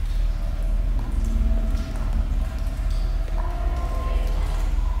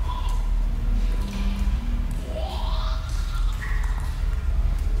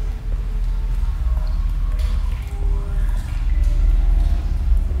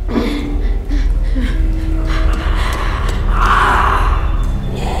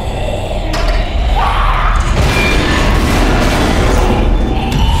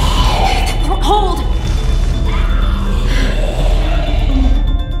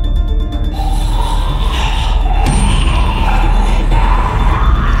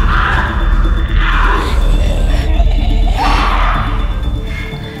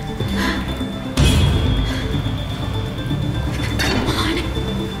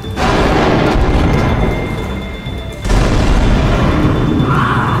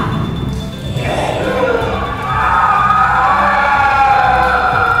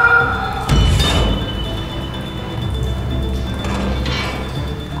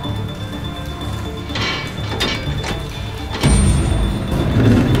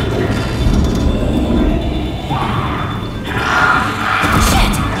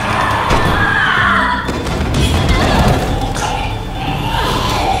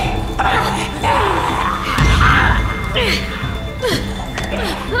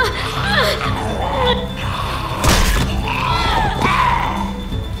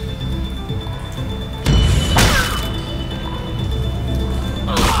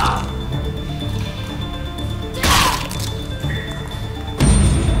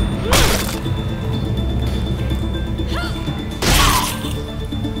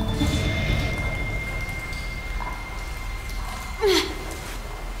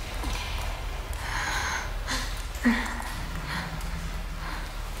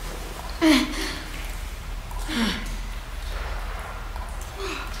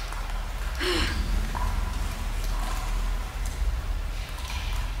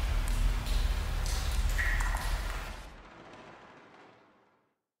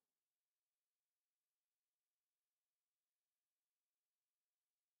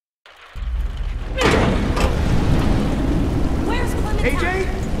 AJ?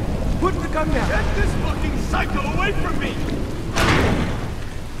 Put the gun down. Get this fucking psycho away from me!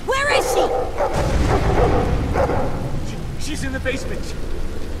 Where is she? She's in the basement.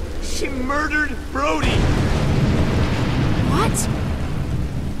 She murdered Brody. What?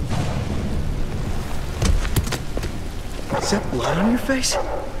 Is that blood on your face?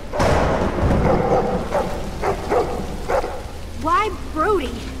 Why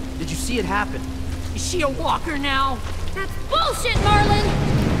Brody? Did you see it happen? Is she a walker now? That's bullshit, Marlon!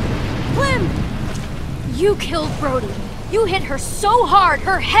 Clem! You killed Brody. You hit her so hard,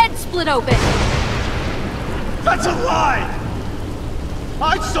 her head split open. That's a lie!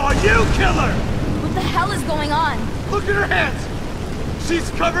 I saw you kill her! What the hell is going on? Look at her hands! She's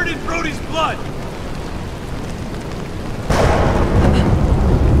covered in Brody's blood!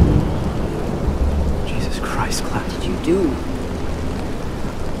 Jesus Christ, Clem. What did you do?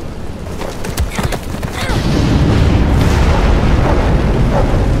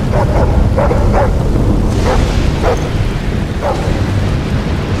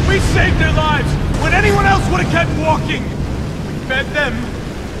 We saved their lives when anyone else would have kept walking! We fed them,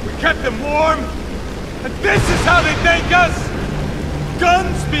 we kept them warm, and this is how they thank us!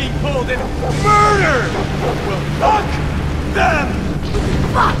 Guns being pulled and murder! Well, fuck them!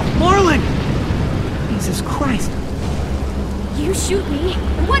 Fuck! Marlon! Jesus Christ. You shoot me,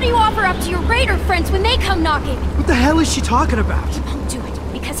 and what do you offer up to your raider friends when they come knocking? What the hell is she talking about? He won't do it,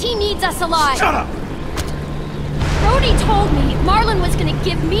 because he needs us alive. Shut up! Brody told me Marlon was gonna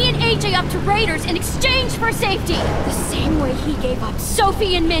give me and AJ up to raiders in exchange for safety. The same way he gave up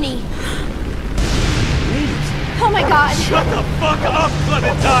Sophie and Minnie. Oh my god! Shut the fuck up,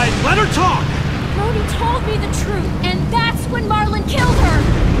 Clementine! Let her talk! Brody told me the truth, and that's when Marlon killed her!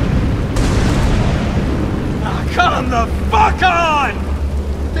 Come the fuck on!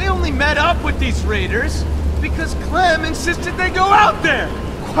 They only met up with these raiders because Clem insisted they go out there!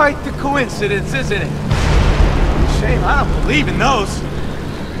 Quite the coincidence, isn't it? Shame I don't believe in those.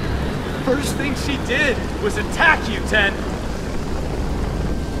 First thing she did was attack you, Ten.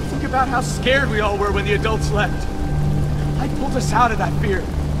 Think about how scared we all were when the adults left. I pulled us out of that fear.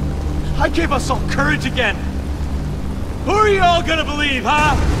 I gave us all courage again. Who are you all gonna believe,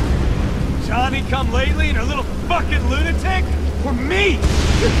 huh? Johnny come lately and her little fucking lunatic? Or me?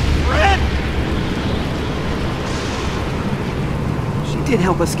 Your friend? She did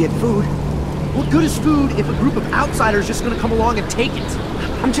help us get food. What good is food if a group of outsiders just gonna come along and take it?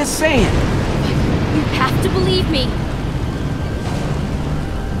 I'm just saying. You have to believe me.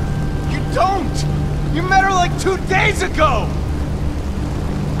 You don't! You met her like 2 days ago!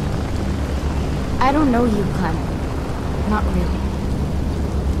 I don't know you, Clem. Not really.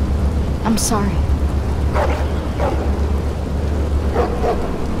 I'm sorry.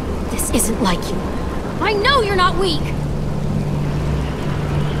 This isn't like you. I know you're not weak!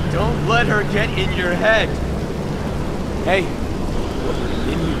 Don't let her get in your head. Hey, what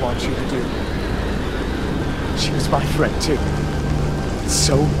didn't he want you to do? She was my friend too.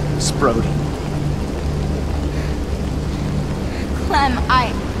 So was Brody. Clem,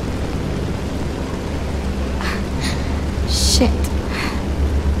 Shit.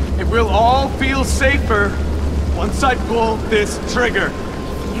 It will all feel safer once I pull this trigger.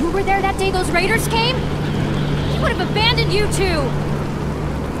 You were there that day those raiders came? He would have abandoned you too!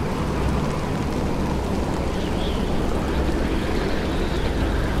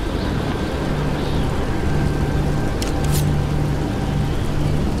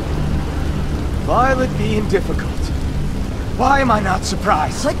 Violet being difficult. Why am I not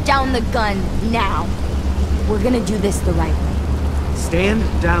surprised? Put down the gun, now. We're gonna do this the right way. Stand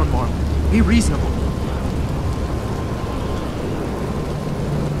down, Marlon. Be reasonable.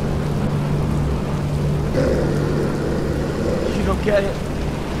 You don't get it.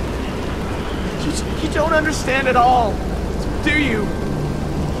 You don't understand at all, do you?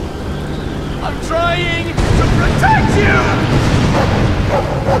 I'm trying to protect you!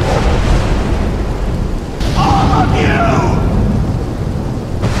 All of you!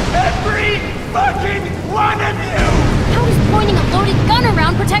 Every fucking one of you! How does pointing a loaded gun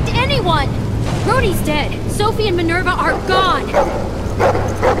around protect anyone? Brody's dead. Sophie and Minerva are gone.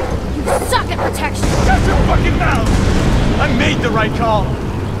 You suck at protection. Shut your fucking mouth! I made the right call.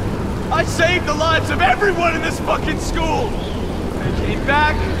 I saved the lives of everyone in this fucking school. They came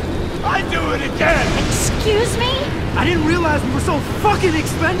back. I'd do it again. Excuse me? I didn't realize we were so fucking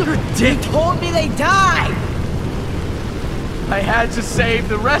expendable, dick. They told me they died. I had to save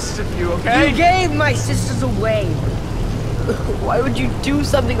the rest of you, okay? You gave my sisters away. Why would you do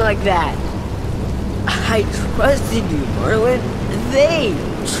something like that? I trusted you, Marlon. They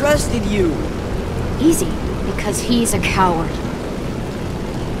trusted you. Easy, because he's a coward.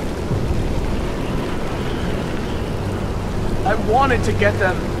 I wanted to get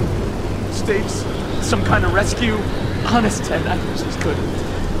them. Stage some kind of rescue. Honest, Ted, I just couldn't.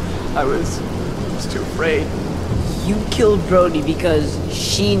 I was too afraid. You killed Brody because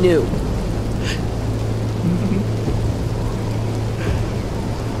she knew.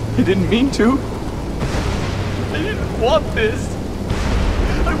 I didn't mean to. I didn't want this.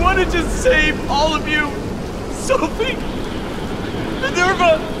 I wanted to save all of you. Sophie,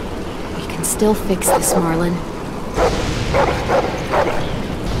 Minerva. We can still fix this, Marlon.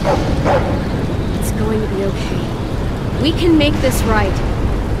 It's going to be okay. We can make this right.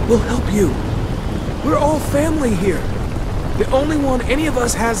 We'll help you. We're all family here. The only one any of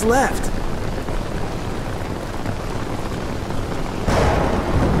us has left.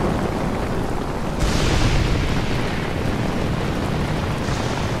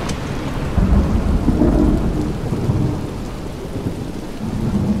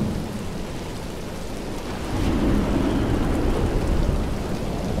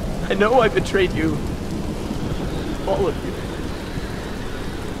 I know I betrayed you. All of you.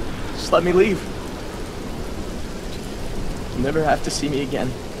 Just let me leave. You'll never have to see me again.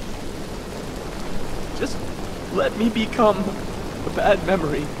 Just let me become a bad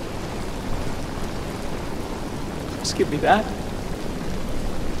memory. Just give me that.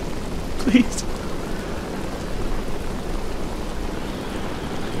 Please.